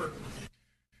Beach Harbor.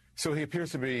 So he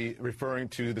appears to be referring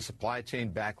to the supply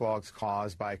chain backlogs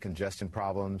caused by congestion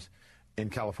problems in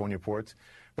California ports.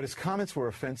 But his comments were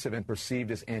offensive and perceived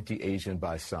as anti-Asian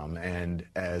by some and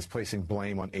as placing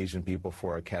blame on Asian people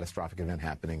for a catastrophic event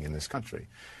happening in this country.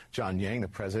 John Yang, the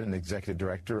president and executive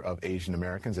director of Asian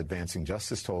Americans Advancing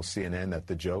Justice, told CNN that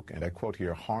the joke, and I quote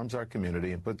here, harms our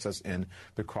community and puts us in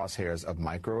the crosshairs of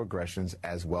microaggressions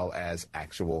as well as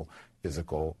actual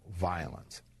physical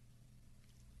violence.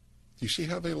 Do you see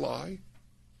how they lie?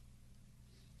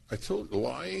 I told you,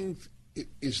 lying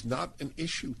is not an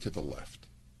issue to the left.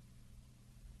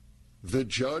 The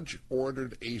judge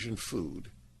ordered Asian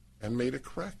food and made it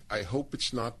correct. I hope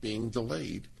it's not being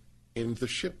delayed in the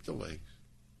ship delays.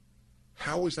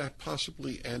 How is that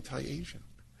possibly anti-Asian?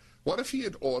 What if he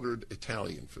had ordered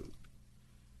Italian food?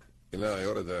 You know, I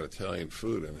ordered that Italian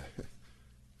food, and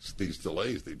these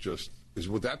delays,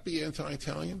 would that be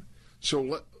anti-Italian?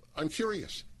 So I'm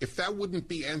curious, if that wouldn't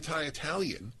be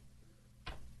anti-Italian,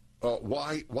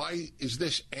 why is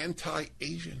this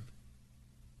anti-Asian?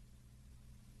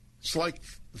 It's like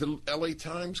the L.A.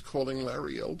 Times calling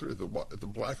Larry Elder the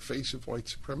black face of white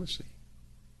supremacy.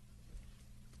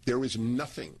 There is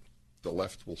nothing the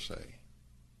left will say.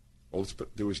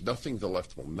 There is nothing the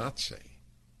left will not say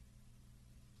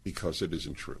because it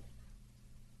isn't true.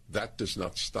 That does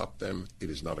not stop them.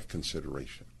 It is not a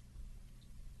consideration.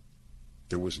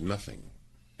 There was nothing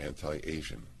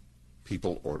anti-Asian.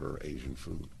 People order Asian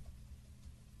food.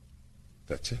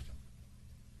 That's it.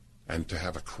 And to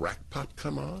have a crackpot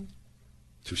come on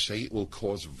to say it will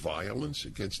cause violence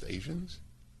against Asians?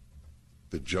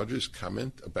 The judge's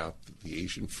comment about the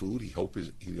Asian food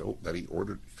that he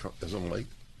ordered isn't late?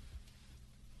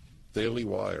 Daily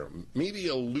Wire.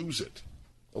 Media lose it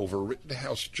over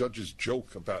Rittenhouse judge's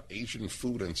joke about Asian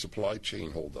food and supply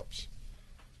chain holdups.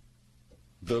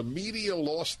 The media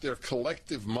lost their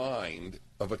collective mind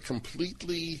of a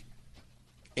completely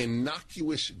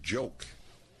innocuous joke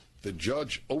the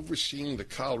judge overseeing the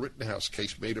Kyle Rittenhouse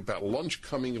case made about lunch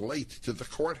coming late to the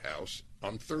courthouse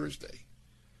on Thursday.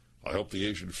 I hope the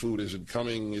Asian food isn't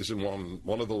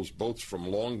one of those boats from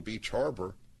Long Beach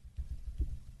Harbor.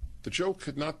 The joke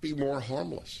could not be more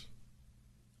harmless.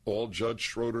 All Judge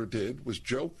Schroeder did was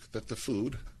joke that the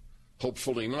food,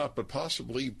 hopefully not, but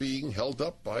possibly being held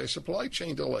up by a supply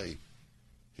chain delay.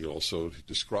 He also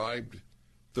described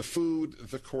the food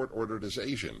the court ordered as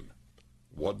Asian.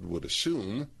 One would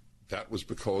assume that was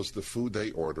because the food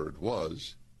they ordered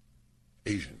was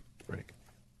Asian. Right.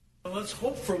 Well, let's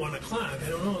hope for 1 o'clock. I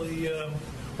don't know.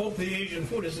 Hope the Asian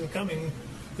food isn't coming.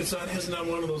 Isn't on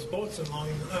one of those boats in Long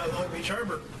Beach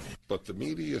Harbor. But the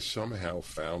media somehow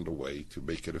found a way to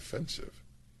make it offensive.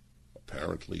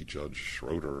 Apparently, Judge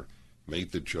Schroeder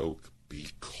made the joke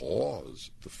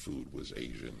because the food was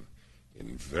Asian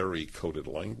in very coded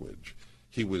language.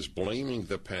 He was blaming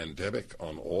the pandemic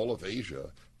on all of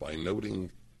Asia by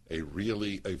noting a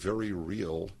very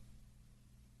real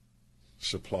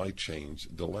supply chains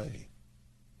delay.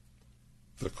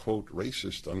 The, quote,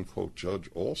 racist, unquote, judge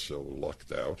also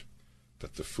lucked out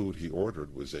that the food he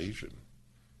ordered was Asian.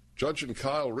 Judge in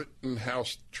Kyle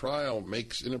Rittenhouse trial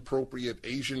makes inappropriate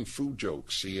Asian food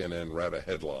jokes, CNN read a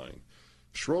headline.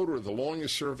 Schroeder, the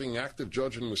longest-serving active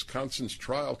judge in Wisconsin's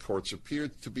trial courts,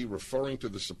 appeared to be referring to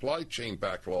the supply chain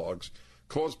backlogs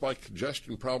caused by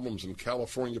congestion problems in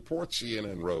California ports,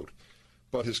 CNN wrote.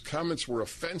 But his comments were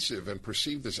offensive and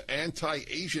perceived as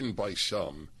anti-Asian by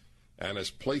some and as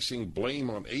placing blame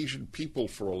on Asian people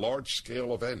for a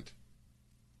large-scale event.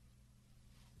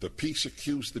 The piece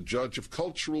accused the judge of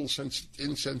cultural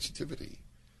insensitivity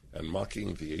and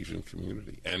mocking the Asian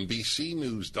community. NBC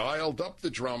News dialed up the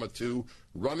drama too,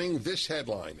 running this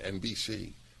headline,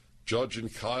 NBC. Judge in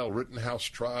Kyle Rittenhouse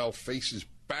trial faces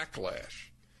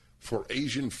backlash for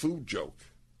Asian food joke.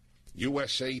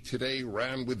 USA Today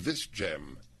ran with this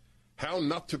gem. How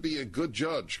not to be a good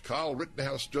judge. Kyle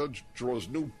Rittenhouse judge draws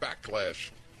new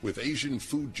backlash with Asian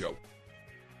food joke.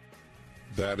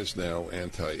 That is now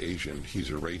anti-Asian. He's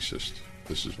a racist.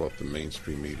 This is what the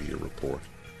mainstream media report.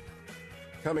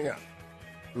 Coming up,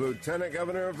 Lieutenant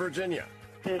Governor of Virginia.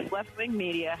 This left-wing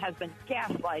media has been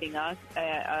gaslighting us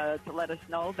to let us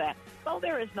know that, well,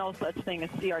 there is no such thing as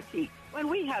CRT, when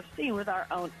we have seen with our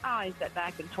own eyes that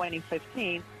back in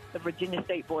 2015, the Virginia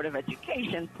State Board of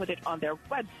Education put it on their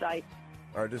website.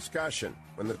 Our discussion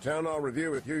when the Town Hall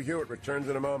Review with Hugh Hewitt returns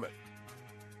in a moment.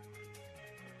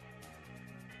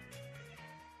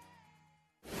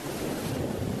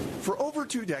 For over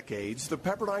 2 decades, the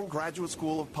Pepperdine Graduate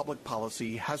School of Public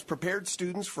Policy has prepared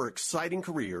students for exciting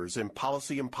careers in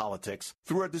policy and politics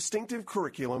through a distinctive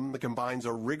curriculum that combines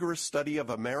a rigorous study of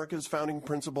America's founding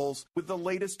principles with the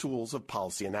latest tools of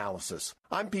policy analysis.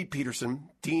 I'm Pete Peterson,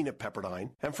 Dean at Pepperdine,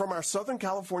 and from our Southern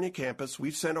California campus,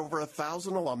 we've sent over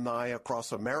 1,000 alumni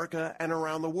across America and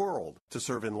around the world to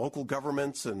serve in local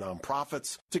governments and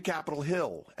nonprofits, to Capitol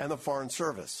Hill and the Foreign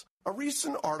Service. A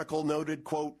recent article noted,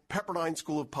 quote, Pepperdine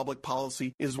School of Public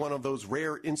Policy is one of those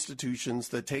rare institutions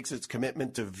that takes its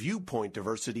commitment to viewpoint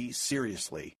diversity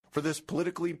seriously. For this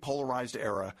politically polarized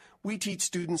era, we teach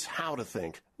students how to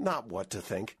think, not what to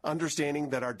think, understanding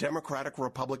that our democratic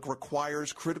republic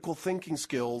requires critical thinking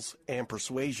skills and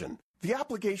persuasion. The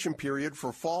application period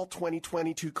for fall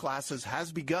 2022 classes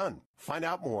has begun. Find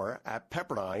out more at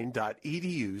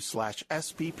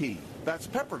pepperdine.edu/SPP. That's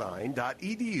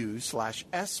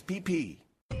pepperdine.edu/SPP.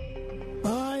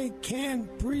 I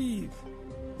can't breathe.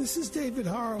 This is David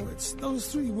Horowitz.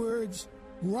 Those 3 words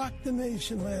rocked the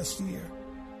nation last year.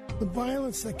 The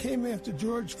violence that came after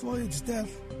George Floyd's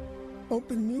death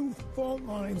opened new fault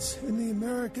lines in the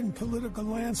American political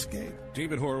landscape.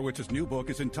 David Horowitz's new book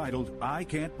is entitled I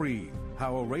Can't Breathe,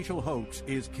 How a Racial Hoax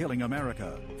is Killing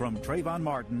America. From Trayvon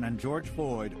Martin and George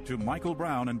Floyd to Michael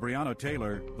Brown and Breonna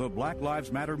Taylor, the Black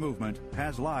Lives Matter movement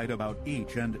has lied about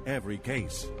each and every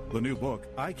case. The new book,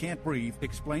 I Can't Breathe,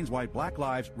 explains why black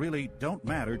lives really don't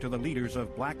matter to the leaders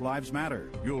of Black Lives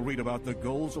Matter. You'll read about the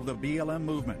goals of the BLM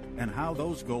movement and how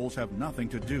those goals have nothing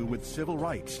to do with civil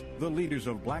rights. The leaders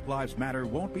of Black Lives Matter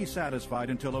won't be satisfied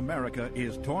until America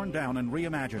is torn down and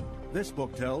reimagined. This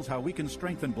book tells how we can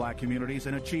strengthen black communities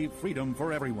and achieve freedom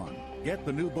for everyone. Get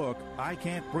the new book, I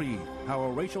Can't Breathe, How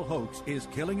a Racial Hoax is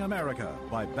Killing America,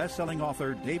 by best-selling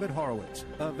author David Horowitz.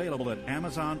 Available at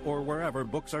Amazon or wherever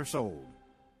books are sold.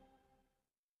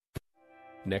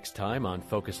 Next time on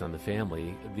Focus on the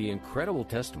Family, the incredible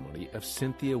testimony of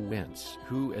Cynthia Wentz,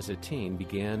 who as a teen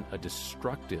began a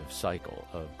destructive cycle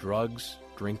of drugs,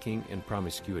 drinking, and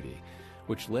promiscuity,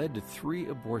 which led to 3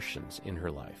 abortions in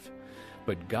her life.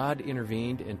 But God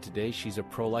intervened, and today she's a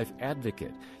pro-life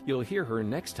advocate. You'll hear her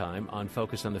next time on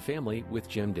Focus on the Family with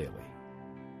Jim Daly.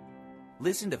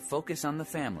 Listen to Focus on the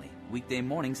Family, weekday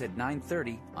mornings at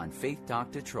 9:30 on Faith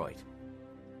Talk Detroit.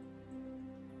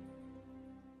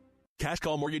 Cash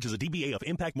Call Mortgage is a DBA of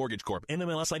Impact Mortgage Corp.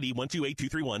 NMLS ID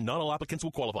 128231. Not all applicants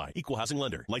will qualify. Equal housing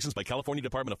lender. Licensed by California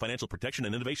Department of Financial Protection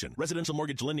and Innovation. Residential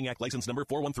Mortgage Lending Act license number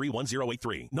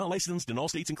 4131083. Not licensed in all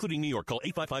states including New York. Call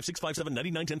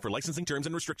 855-657-9910 for licensing terms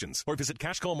and restrictions. Or visit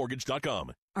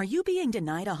cashcallmortgage.com. Are you being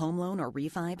denied a home loan or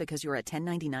refi because you're a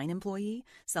 1099 employee,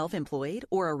 self-employed,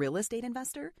 or a real estate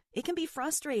investor? It can be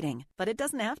frustrating, but it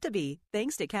doesn't have to be,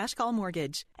 thanks to Cash Call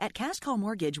Mortgage. At Cash Call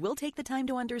Mortgage, we'll take the time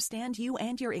to understand you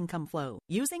and your income flow.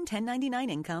 Using 1099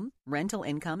 income, rental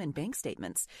income, and bank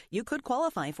statements, you could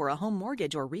qualify for a home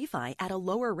mortgage or refi at a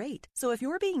lower rate. So if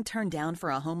you're being turned down for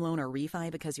a home loan or refi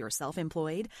because you're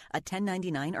self-employed, a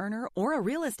 1099 earner, or a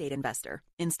real estate investor,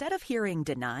 instead of hearing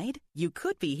denied, you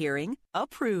could be hearing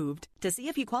approved. To see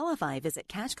if you qualify, visit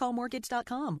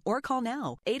cashcallmortgage.com or call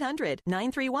now,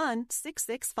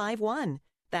 800-931-6651.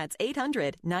 That's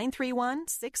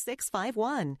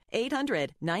 800-931-6651.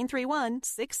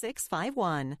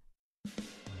 800-931-6651.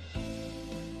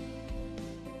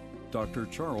 Dr.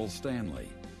 Charles Stanley.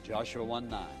 Joshua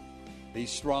 1:9. Be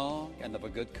strong and of a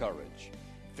good courage.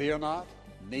 Fear not,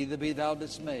 neither be thou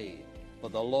dismayed, for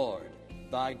the Lord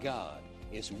thy God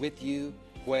is with you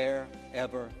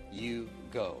wherever you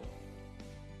go.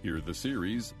 Hear the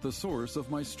series, The Source of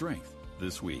My Strength,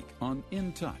 this week on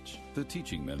In Touch, the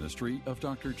teaching ministry of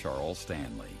Dr. Charles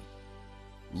Stanley.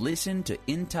 Listen to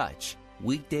In Touch,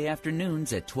 weekday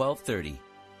afternoons at 12:30.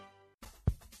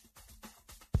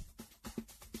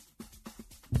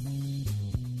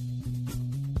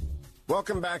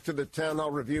 Welcome back to the Town Hall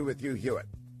Review with Hugh Hewitt.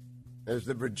 As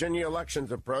the Virginia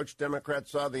elections approached,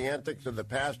 Democrats saw the antics of the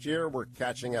past year were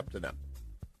catching up to them.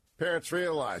 Parents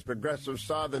realized progressives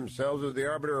saw themselves as the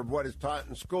arbiter of what is taught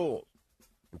in schools,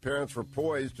 and parents were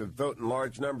poised to vote in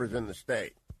large numbers in the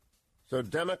state. So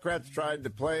Democrats tried to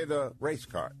play the race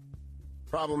card.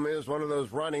 Problem is, one of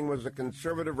those running was a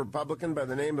conservative Republican by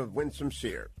the name of Winsome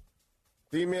Sears.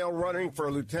 Female running for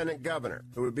a lieutenant governor,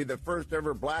 who would be the first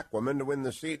ever black woman to win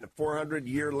the seat in the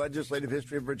 400-year legislative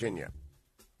history of Virginia.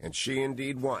 And she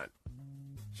indeed won.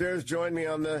 Sears joined me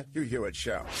on the Hugh Hewitt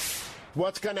Show.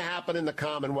 What's going to happen in the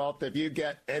Commonwealth if you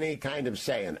get any kind of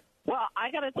say in it? Well,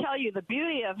 I got to tell you, the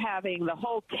beauty of having the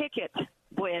whole ticket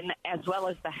win as well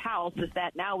as the House is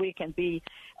that now we can be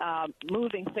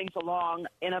moving things along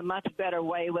in a much better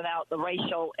way without the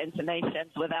racial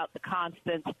intonations, without the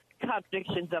constant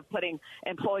contradictions of putting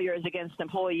employers against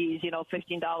employees,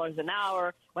 $15 an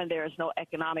hour when there is no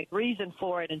economic reason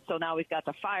for it. And so now we've got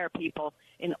to fire people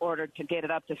in order to get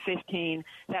it up to 15,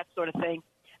 that sort of thing.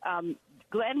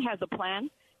 Glenn has a plan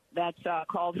that's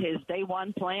called his Day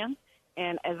One plan.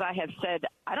 And as I have said,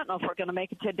 I don't know if we're going to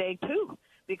make it to Day 2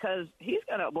 because he's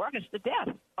going to work us to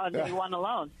death on Day 1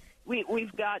 alone.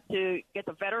 We've got to get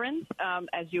the veterans.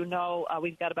 As you know,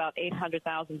 we've got about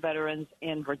 800,000 veterans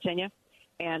in Virginia,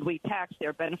 and we tax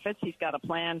their benefits. He's got a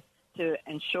plan to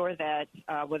ensure that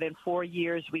within 4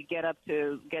 years we get up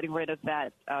to getting rid of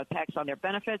that tax on their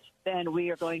benefits. Then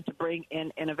we are going to bring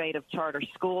in innovative charter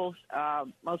schools.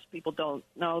 Most people don't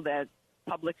know that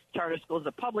public charter schools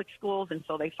are public schools, and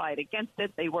so they fight against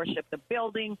it. They worship the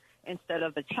building instead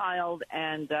of the child,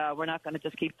 and we're not going to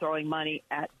just keep throwing money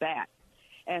at that.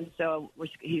 And so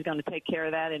he's going to take care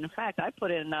of that. And, in fact, I put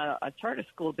in a charter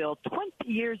school bill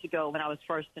 20 years ago when I was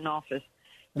first in office.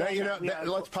 Now,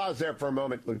 let's pause there for a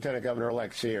moment, Lieutenant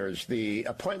Governor-elect Sears. The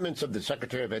appointments of the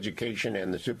Secretary of Education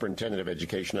and the Superintendent of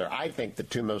Education are, I think, the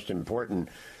two most important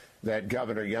that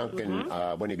Governor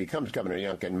Youngkin, when he becomes Governor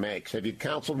Youngkin, makes. Have you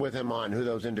counseled with him on who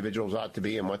those individuals ought to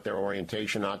be and what their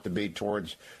orientation ought to be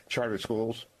towards charter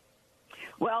schools?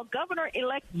 Well,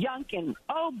 Governor-elect Youngkin,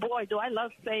 oh, boy, do I love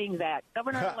saying that.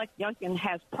 Governor-elect Youngkin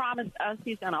has promised us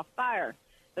he's going to fire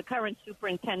the current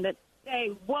superintendent.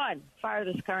 Day one, fire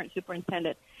this current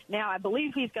superintendent. Now, I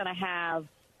believe he's going to have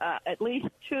at least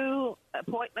 2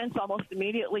 appointments almost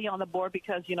immediately on the board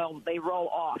because, they roll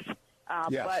off.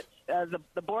 Yes. But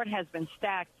the board has been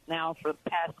stacked now for the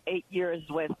past 8 years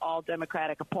with all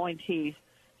Democratic appointees.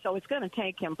 So it's going to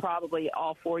take him probably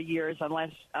all 4 years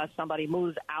unless somebody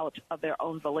moves out of their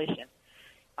own volition.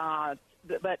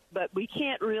 But we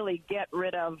can't really get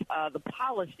rid of the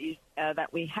policies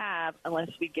that we have unless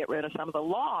we get rid of some of the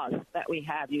laws that we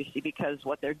have, you see, because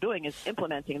what they're doing is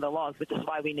implementing the laws, which is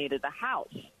why we needed the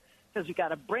House, because we've got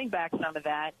to bring back some of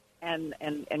that and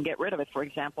get rid of it, for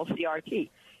example, CRT.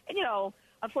 And,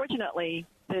 unfortunately,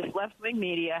 this left-wing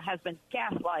media has been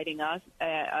gaslighting us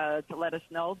to let us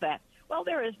know that, well,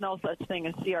 there is no such thing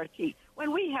as CRT,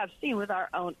 when we have seen with our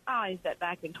own eyes that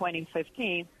back in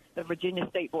 2015, the Virginia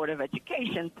State Board of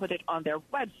Education put it on their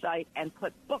website and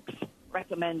put books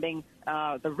recommending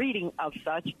the reading of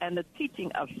such and the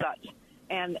teaching of such.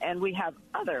 And we have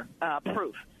other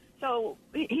proof. So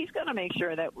he's going to make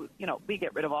sure that, we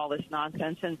get rid of all this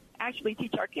nonsense and actually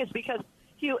teach our kids because,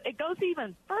 it goes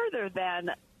even further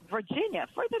than Virginia.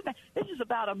 This is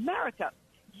about America.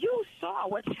 You saw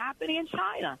what's happening in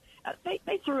China.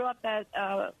 They threw up that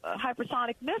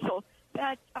hypersonic missile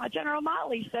that General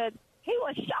Milley said he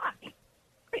was shocked.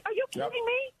 Are you kidding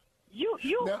me? You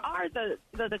are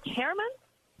the chairman,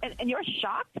 and you're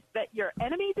shocked that your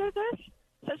enemy did this?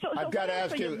 So I've got to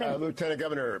ask you, Lieutenant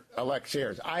Governor-elect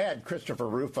Sears, I had Christopher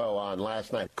Rufo on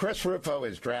last night. Chris Rufo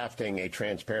is drafting a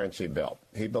transparency bill.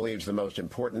 He believes the most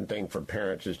important thing for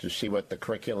parents is to see what the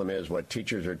curriculum is, what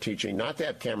teachers are teaching, not to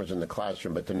have cameras in the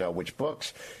classroom, but to know which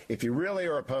books. If you really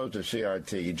are opposed to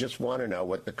CRT, you just want to know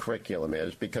what the curriculum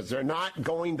is because they're not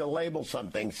going to label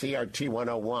something CRT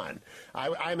 101.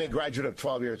 I'm a graduate of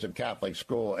 12 years of Catholic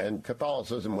school, and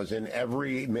Catholicism was in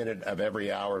every minute of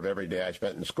every hour of every day I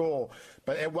spent in school.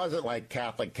 But it wasn't like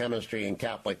Catholic chemistry and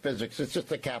Catholic physics. It's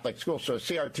just a Catholic school. So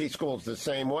CRT school is the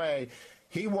same way.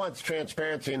 He wants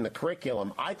transparency in the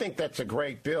curriculum. I think that's a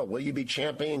great bill. Will you be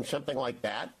championing something like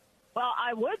that? Well,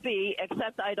 I would be,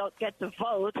 except I don't get to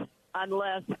vote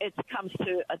unless it comes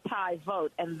to a tie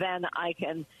vote, and then I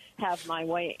can have my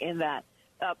way in that.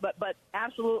 But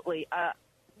absolutely,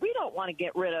 we don't want to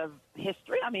get rid of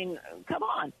history. I mean, come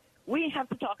on. We have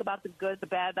to talk about the good, the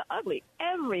bad, the ugly,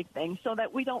 everything, so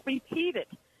that we don't repeat it.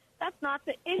 That's not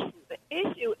the issue. The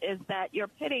issue is that you're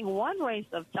pitting one race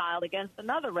of child against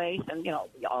another race, and,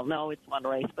 we all know it's one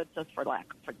race, but just for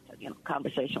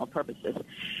conversational purposes.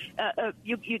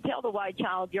 You tell the white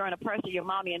child you're an oppressor, your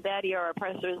mommy and daddy are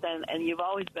oppressors, and you've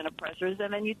always been oppressors,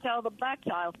 and then you tell the black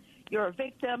child you're a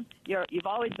victim, you've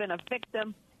always been a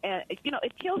victim. And, it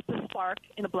kills the spark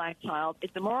in a black child.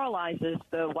 It demoralizes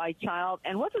the white child.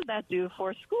 And what does that do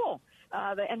for school,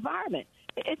 the environment?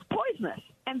 It's poisonous.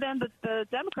 And then the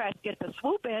Democrats get to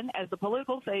swoop in as the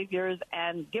political saviors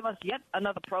and give us yet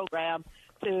another program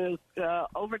to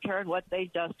overturn what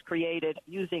they just created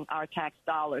using our tax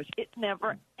dollars. It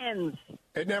never ends.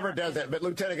 It never does that. But,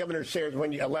 Lieutenant Governor Sears,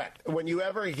 when you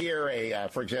ever hear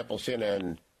for example,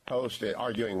 CNN host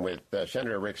arguing with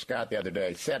Senator Rick Scott the other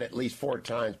day, said at least 4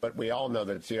 times, but we all know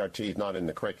that CRT is not in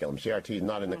the curriculum. CRT is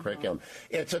not in the curriculum.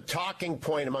 It's a talking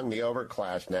point among the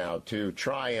overclass now to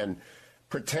try and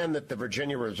pretend that the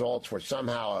Virginia results were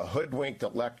somehow a hoodwinked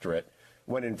electorate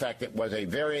when in fact it was a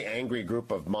very angry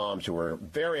group of moms who were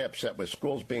very upset with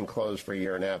schools being closed for a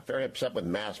year and a half, very upset with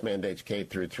mask mandates K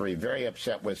through 3, very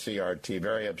upset with CRT,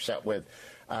 very upset with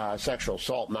sexual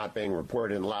assault not being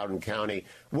reported in Loudoun County.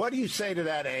 What do you say to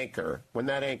that anchor when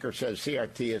that anchor says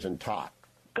CRT isn't taught?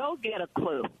 Go get a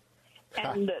clue,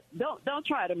 and don't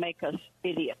try to make us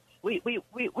idiots. We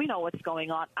know what's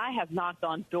going on. I have knocked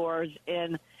on doors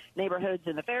in neighborhoods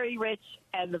in the very rich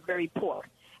and the very poor.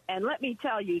 And let me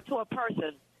tell you, to a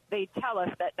person, they tell us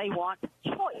that they want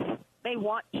choice. They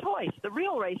want choice. The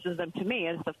real racism to me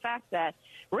is the fact that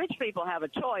rich people have a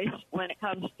choice when it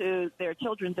comes to their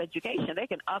children's education. They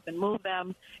can up and move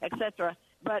them, etc.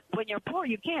 But when you're poor,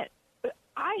 you can't.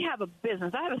 I have a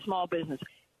business. I have a small business.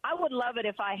 I would love it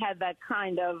if I had that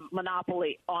kind of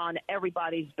monopoly on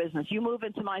everybody's business. You move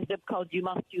into my zip code, you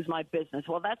must use my business.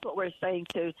 Well, that's what we're saying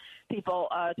to people,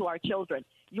 to our children.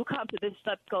 You come to this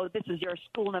zip code, this is your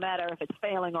school, no matter if it's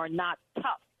failing or not.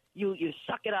 Tough. You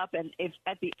suck it up, and if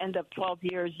at the end of 12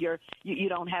 years you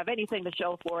don't have anything to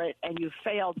show for it and you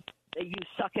failed, you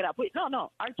suck it up.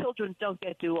 No, our children don't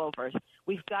get do-overs.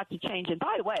 We've got to change. And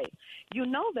by the way, you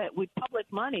know that public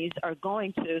monies are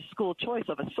going to school choice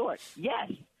of a sort.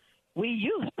 Yes, we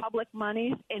use public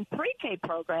monies in pre-K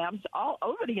programs all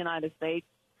over the United States,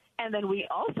 and then we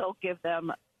also give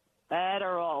them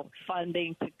federal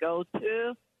funding to go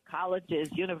to colleges,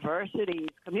 universities,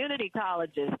 community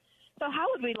colleges. So how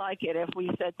would we like it if we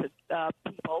said to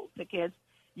people, to kids,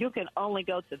 you can only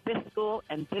go to this school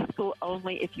and this school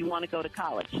only if you want to go to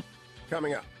college?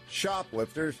 Coming up,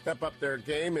 shoplifters step up their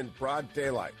game in broad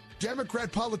daylight.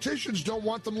 Democrat politicians don't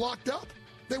want them locked up.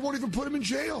 They won't even put them in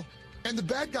jail. And the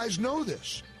bad guys know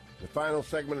this. The final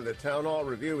segment of the Town Hall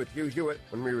Review with Hugh Hewitt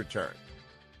when we return.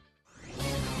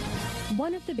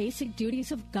 One of the basic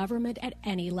duties of government at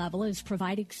any level is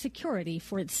providing security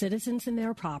for its citizens and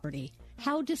their property.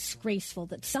 How disgraceful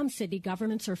that some city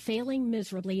governments are failing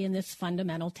miserably in this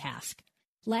fundamental task.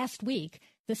 Last week,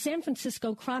 the San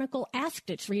Francisco Chronicle asked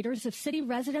its readers if city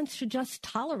residents should just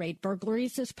tolerate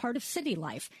burglaries as part of city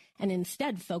life and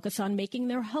instead focus on making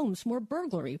their homes more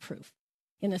burglary-proof.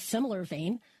 In a similar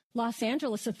vein, Los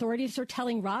Angeles authorities are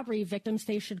telling robbery victims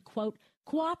they should, quote,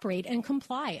 cooperate and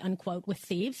comply, unquote, with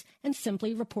thieves and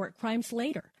simply report crimes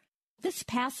later. This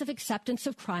passive acceptance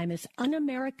of crime is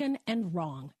un-American and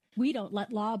wrong. We don't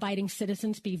let law-abiding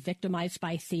citizens be victimized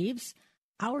by thieves.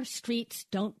 Our streets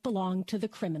don't belong to the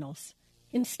criminals.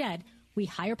 Instead, we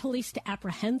hire police to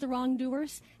apprehend the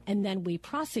wrongdoers, and then we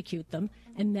prosecute them,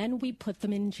 and then we put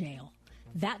them in jail.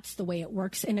 That's the way it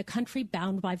works in a country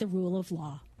bound by the rule of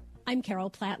law. I'm Carol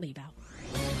Platt-Liebau.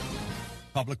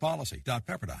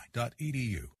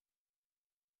 Publicpolicy.pepperdine.edu.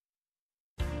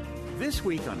 This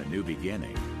week on A New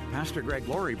Beginning, Pastor Greg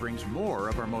Laurie brings more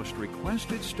of our most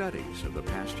requested studies of the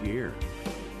past year.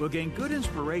 We'll gain good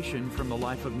inspiration from the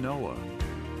life of Noah.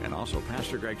 And also,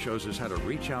 Pastor Greg shows us how to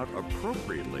reach out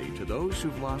appropriately to those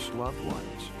who've lost loved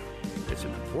ones. It's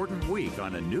an important week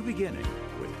on A New Beginning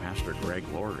with Pastor Greg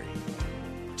Laurie.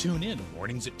 Tune in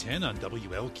mornings at 10 on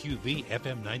WLQV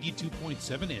FM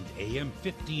 92.7 and AM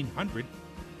 1500.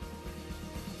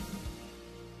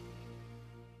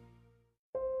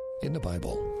 In the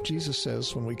Bible, Jesus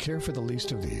says when we care for the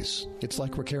least of these, it's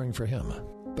like we're caring for him.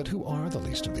 But who are the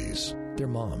least of these? They're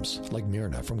moms, like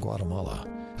Mirna from Guatemala,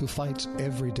 who fights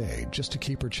every day just to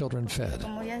keep her children fed.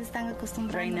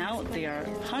 Right now, they are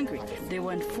hungry. They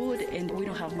want food, and we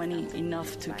don't have money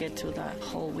enough to get to the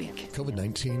whole week.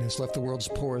 COVID-19 has left the world's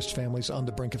poorest families on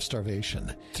the brink of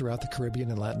starvation. Throughout the Caribbean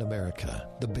and Latin America,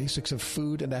 the basics of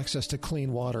food and access to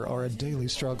clean water are a daily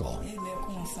struggle.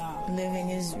 Living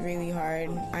is really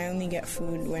hard. I only get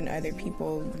food when other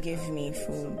people give me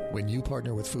food. When you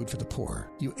partner with Food for the Poor,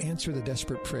 you answer the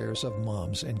desperate prayers of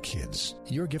moms and kids.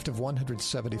 Your gift of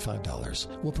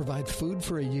 $175 will provide food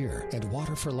for a year and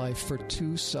water for life for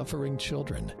 2 suffering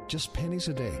children. Just pennies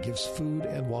a day gives food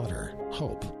and water,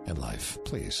 hope and life.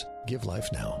 Please, give life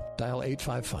now. Dial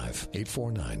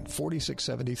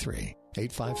 855-849-4673.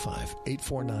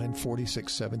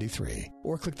 855-849-4673.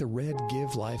 Or click the red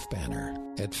Give Life banner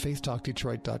at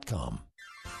faithtalkdetroit.com.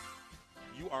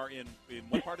 You are in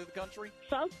what part of the country?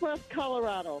 Southwest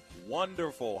Colorado.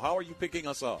 Wonderful. How are you picking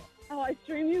us up? Oh, I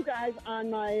stream you guys on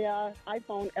my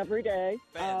iPhone every day.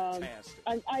 Fantastic.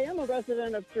 I am a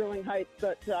resident of Sterling Heights,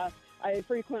 but I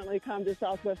frequently come to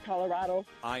Southwest Colorado.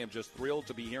 I am just thrilled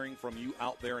to be hearing from you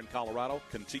out there in Colorado.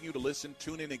 Continue to listen,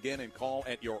 tune in again, and call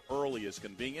at your earliest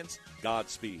convenience.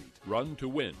 Godspeed. Run to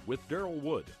Win with Daryl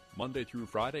Wood, Monday through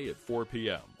Friday at 4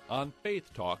 p.m. on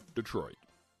Faith Talk Detroit.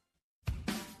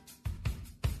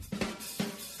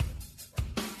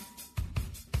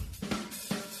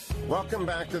 Welcome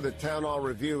back to the Town Hall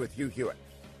Review with Hugh Hewitt.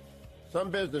 Some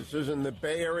businesses in the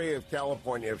Bay Area of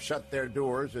California have shut their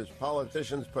doors as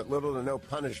politicians put little to no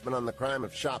punishment on the crime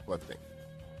of shoplifting.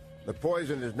 The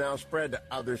poison is now spread to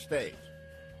other states.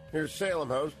 Here's Salem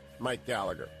host Mike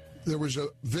Gallagher. There was a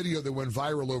video that went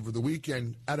viral over the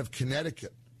weekend out of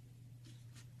Connecticut.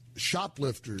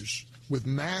 Shoplifters with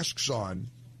masks on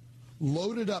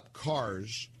loaded up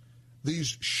cars,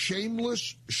 these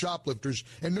shameless shoplifters,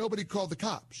 and nobody called the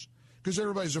cops because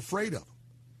everybody's afraid of them.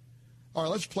 All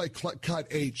right, let's play cut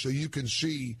 8 so you can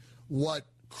see what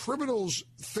criminals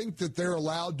think that they're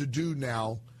allowed to do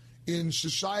now in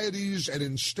societies and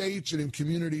in states and in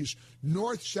communities,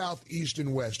 north, south, east,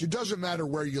 and west. It doesn't matter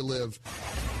where you live.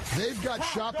 They've got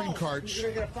shopping carts.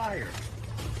 You're going to get fired.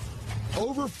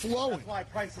 Overflowing. That's why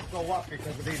prices go up,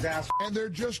 because of these assholes. And they're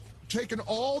just taking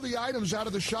all the items out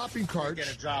of the shopping carts.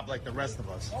 Get a job like the rest of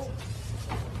us.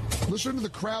 Listen to the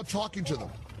crowd talking to them.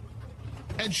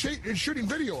 And shooting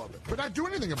video of it, but not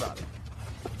doing anything about it.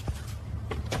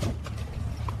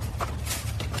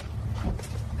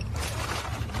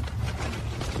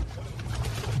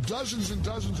 Dozens and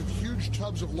dozens of huge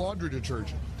tubs of laundry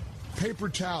detergent, paper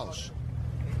towels.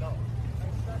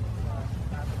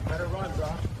 Better run, bro.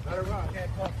 Better run.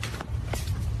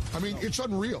 I mean, it's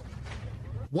unreal.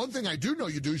 One thing I do know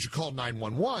you do is you call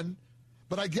 911,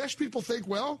 but I guess people think,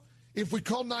 well, if we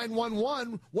call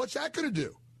 911, what's that going to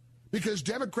do? Because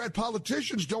Democrat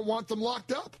politicians don't want them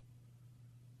locked up.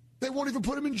 They won't even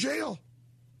put them in jail.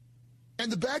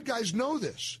 And the bad guys know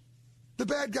this. The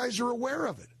bad guys are aware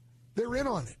of it. They're in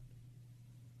on it.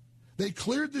 They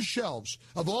cleared the shelves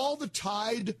of all the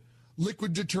Tide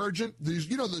liquid detergent, these,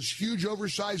 those huge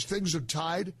oversized things of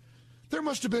Tide. There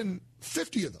must have been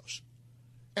 50 of those.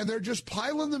 And they're just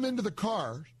piling them into the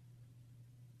car.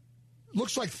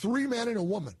 Looks like 3 men and a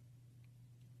woman.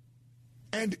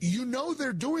 And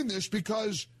they're doing this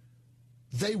because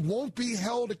they won't be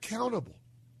held accountable.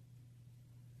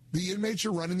 The inmates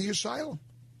are running the asylum.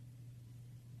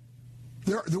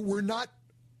 We're not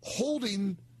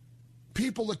holding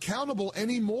people accountable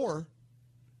anymore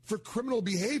for criminal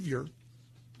behavior,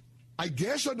 I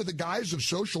guess under the guise of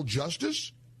social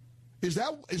justice. Is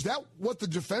that what the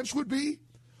defense would be?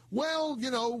 Well,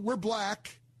 we're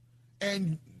black,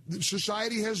 and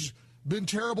society has been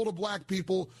terrible to black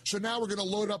people, so now we're going to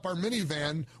load up our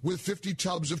minivan with 50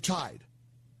 tubs of Tide.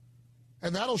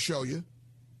 And that'll show you.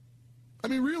 I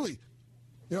mean, really,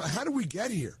 how do we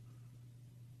get here?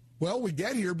 Well, we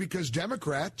get here because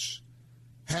Democrats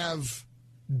have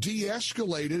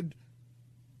de-escalated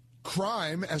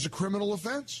crime as a criminal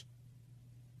offense.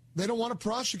 They don't want to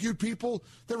prosecute people.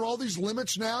 There are all these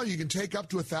limits now. You can take up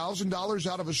to $1,000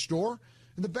 out of a store,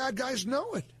 and the bad guys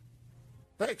know it.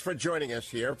 Thanks for joining us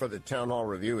here for the Town Hall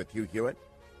Review with Hugh Hewitt.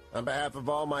 On behalf of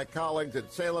all my colleagues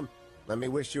at Salem, let me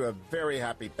wish you a very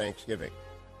happy Thanksgiving.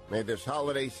 May this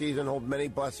holiday season hold many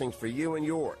blessings for you and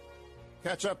yours.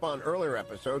 Catch up on earlier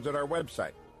episodes at our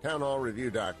website,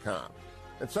 townhallreview.com,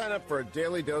 and sign up for a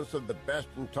daily dose of the best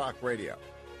in talk radio.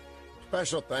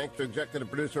 Special thanks to executive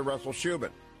producer Russell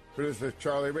Shubin, producers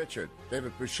Charlie Richard,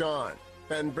 David Bouchon,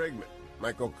 Ben Brigman,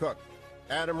 Michael Cook,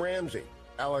 Adam Ramsey,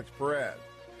 Alex Perez,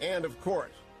 and, of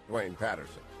course, Dwayne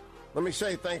Patterson. Let me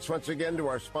say thanks once again to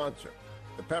our sponsor,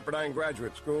 the Pepperdine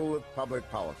Graduate School of Public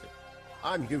Policy.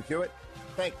 I'm Hugh Hewitt.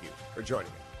 Thank you for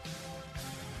joining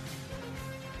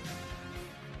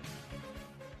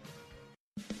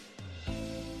me.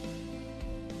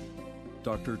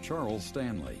 Dr. Charles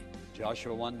Stanley.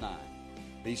 Joshua 1:9.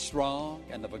 Be strong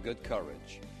and of a good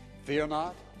courage. Fear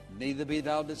not, neither be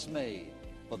thou dismayed,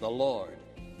 for the Lord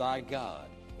thy God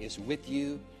is with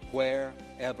you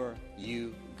wherever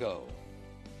you go.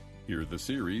 Hear the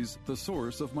series, The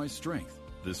Source of My Strength,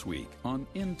 this week on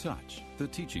In Touch, the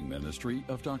teaching ministry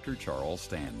of Dr. Charles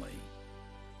Stanley.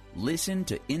 Listen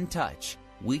to In Touch,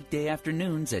 weekday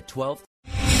afternoons at 12.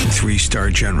 3-star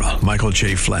General Michael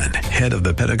J. Flynn, head of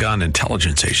the Pentagon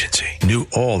Intelligence Agency, knew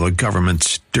all the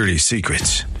government's dirty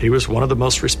secrets. He was one of the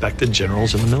most respected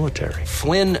generals in the military.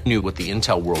 Flynn knew what the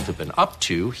intel world had been up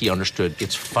to. He understood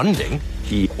its funding.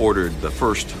 He ordered the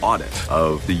first audit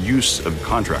of the use of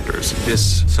contractors.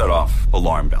 This set off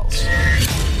alarm bells.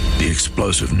 The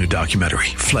explosive new documentary,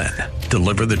 Flynn,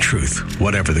 Deliver the Truth,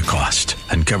 Whatever the Cost,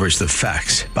 uncovers the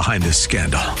facts behind this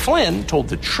scandal. Flynn told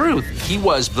the truth. He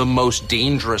was the most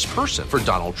dangerous person for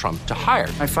Donald Trump to hire.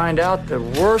 I find out the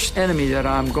worst enemy that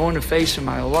I'm going to face in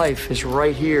my life is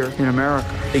right here in America.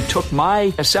 They took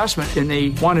my assessment and they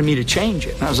wanted me to change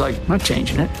it. And I was like, I'm not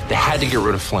changing it. They had to get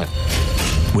rid of Flynn.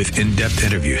 with in-depth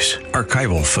interviews,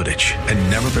 archival footage,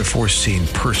 and never-before-seen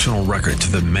personal records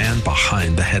of the man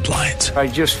behind the headlines. I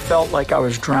just felt like I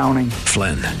was drowning.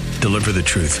 Flynn, deliver the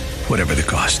truth, whatever the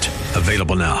cost.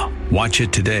 Available now. Watch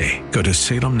it today. Go to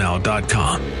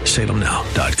salemnow.com.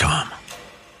 salemnow.com.